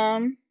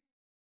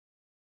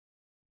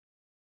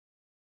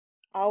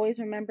 Always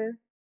remember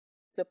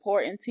to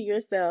pour into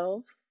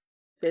yourselves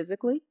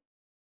physically,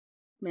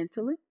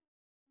 mentally,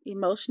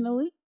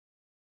 emotionally,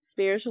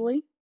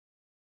 spiritually.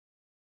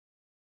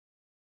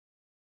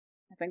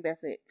 I think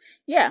that's it.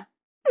 Yeah.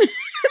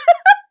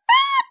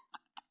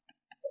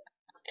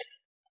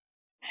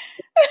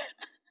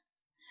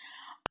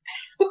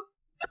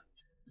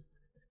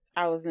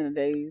 I was in a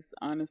daze,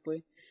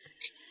 honestly.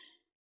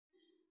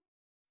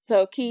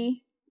 So,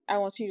 Key, I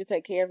want you to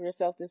take care of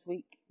yourself this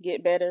week.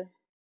 Get better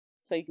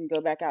so you can go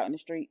back out in the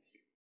streets.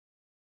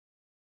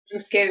 I'm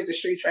scared of the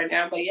streets right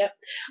now, but yep.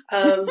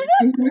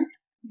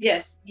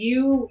 Yes,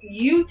 you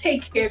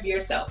take care of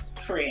yourself,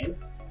 friend.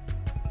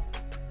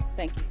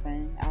 Thank you,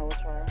 friend. I will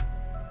try.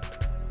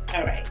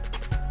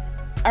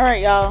 All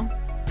right, y'all.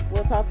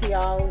 We'll talk to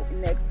y'all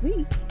next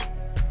week.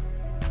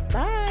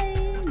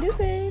 Bye.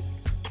 Deuces.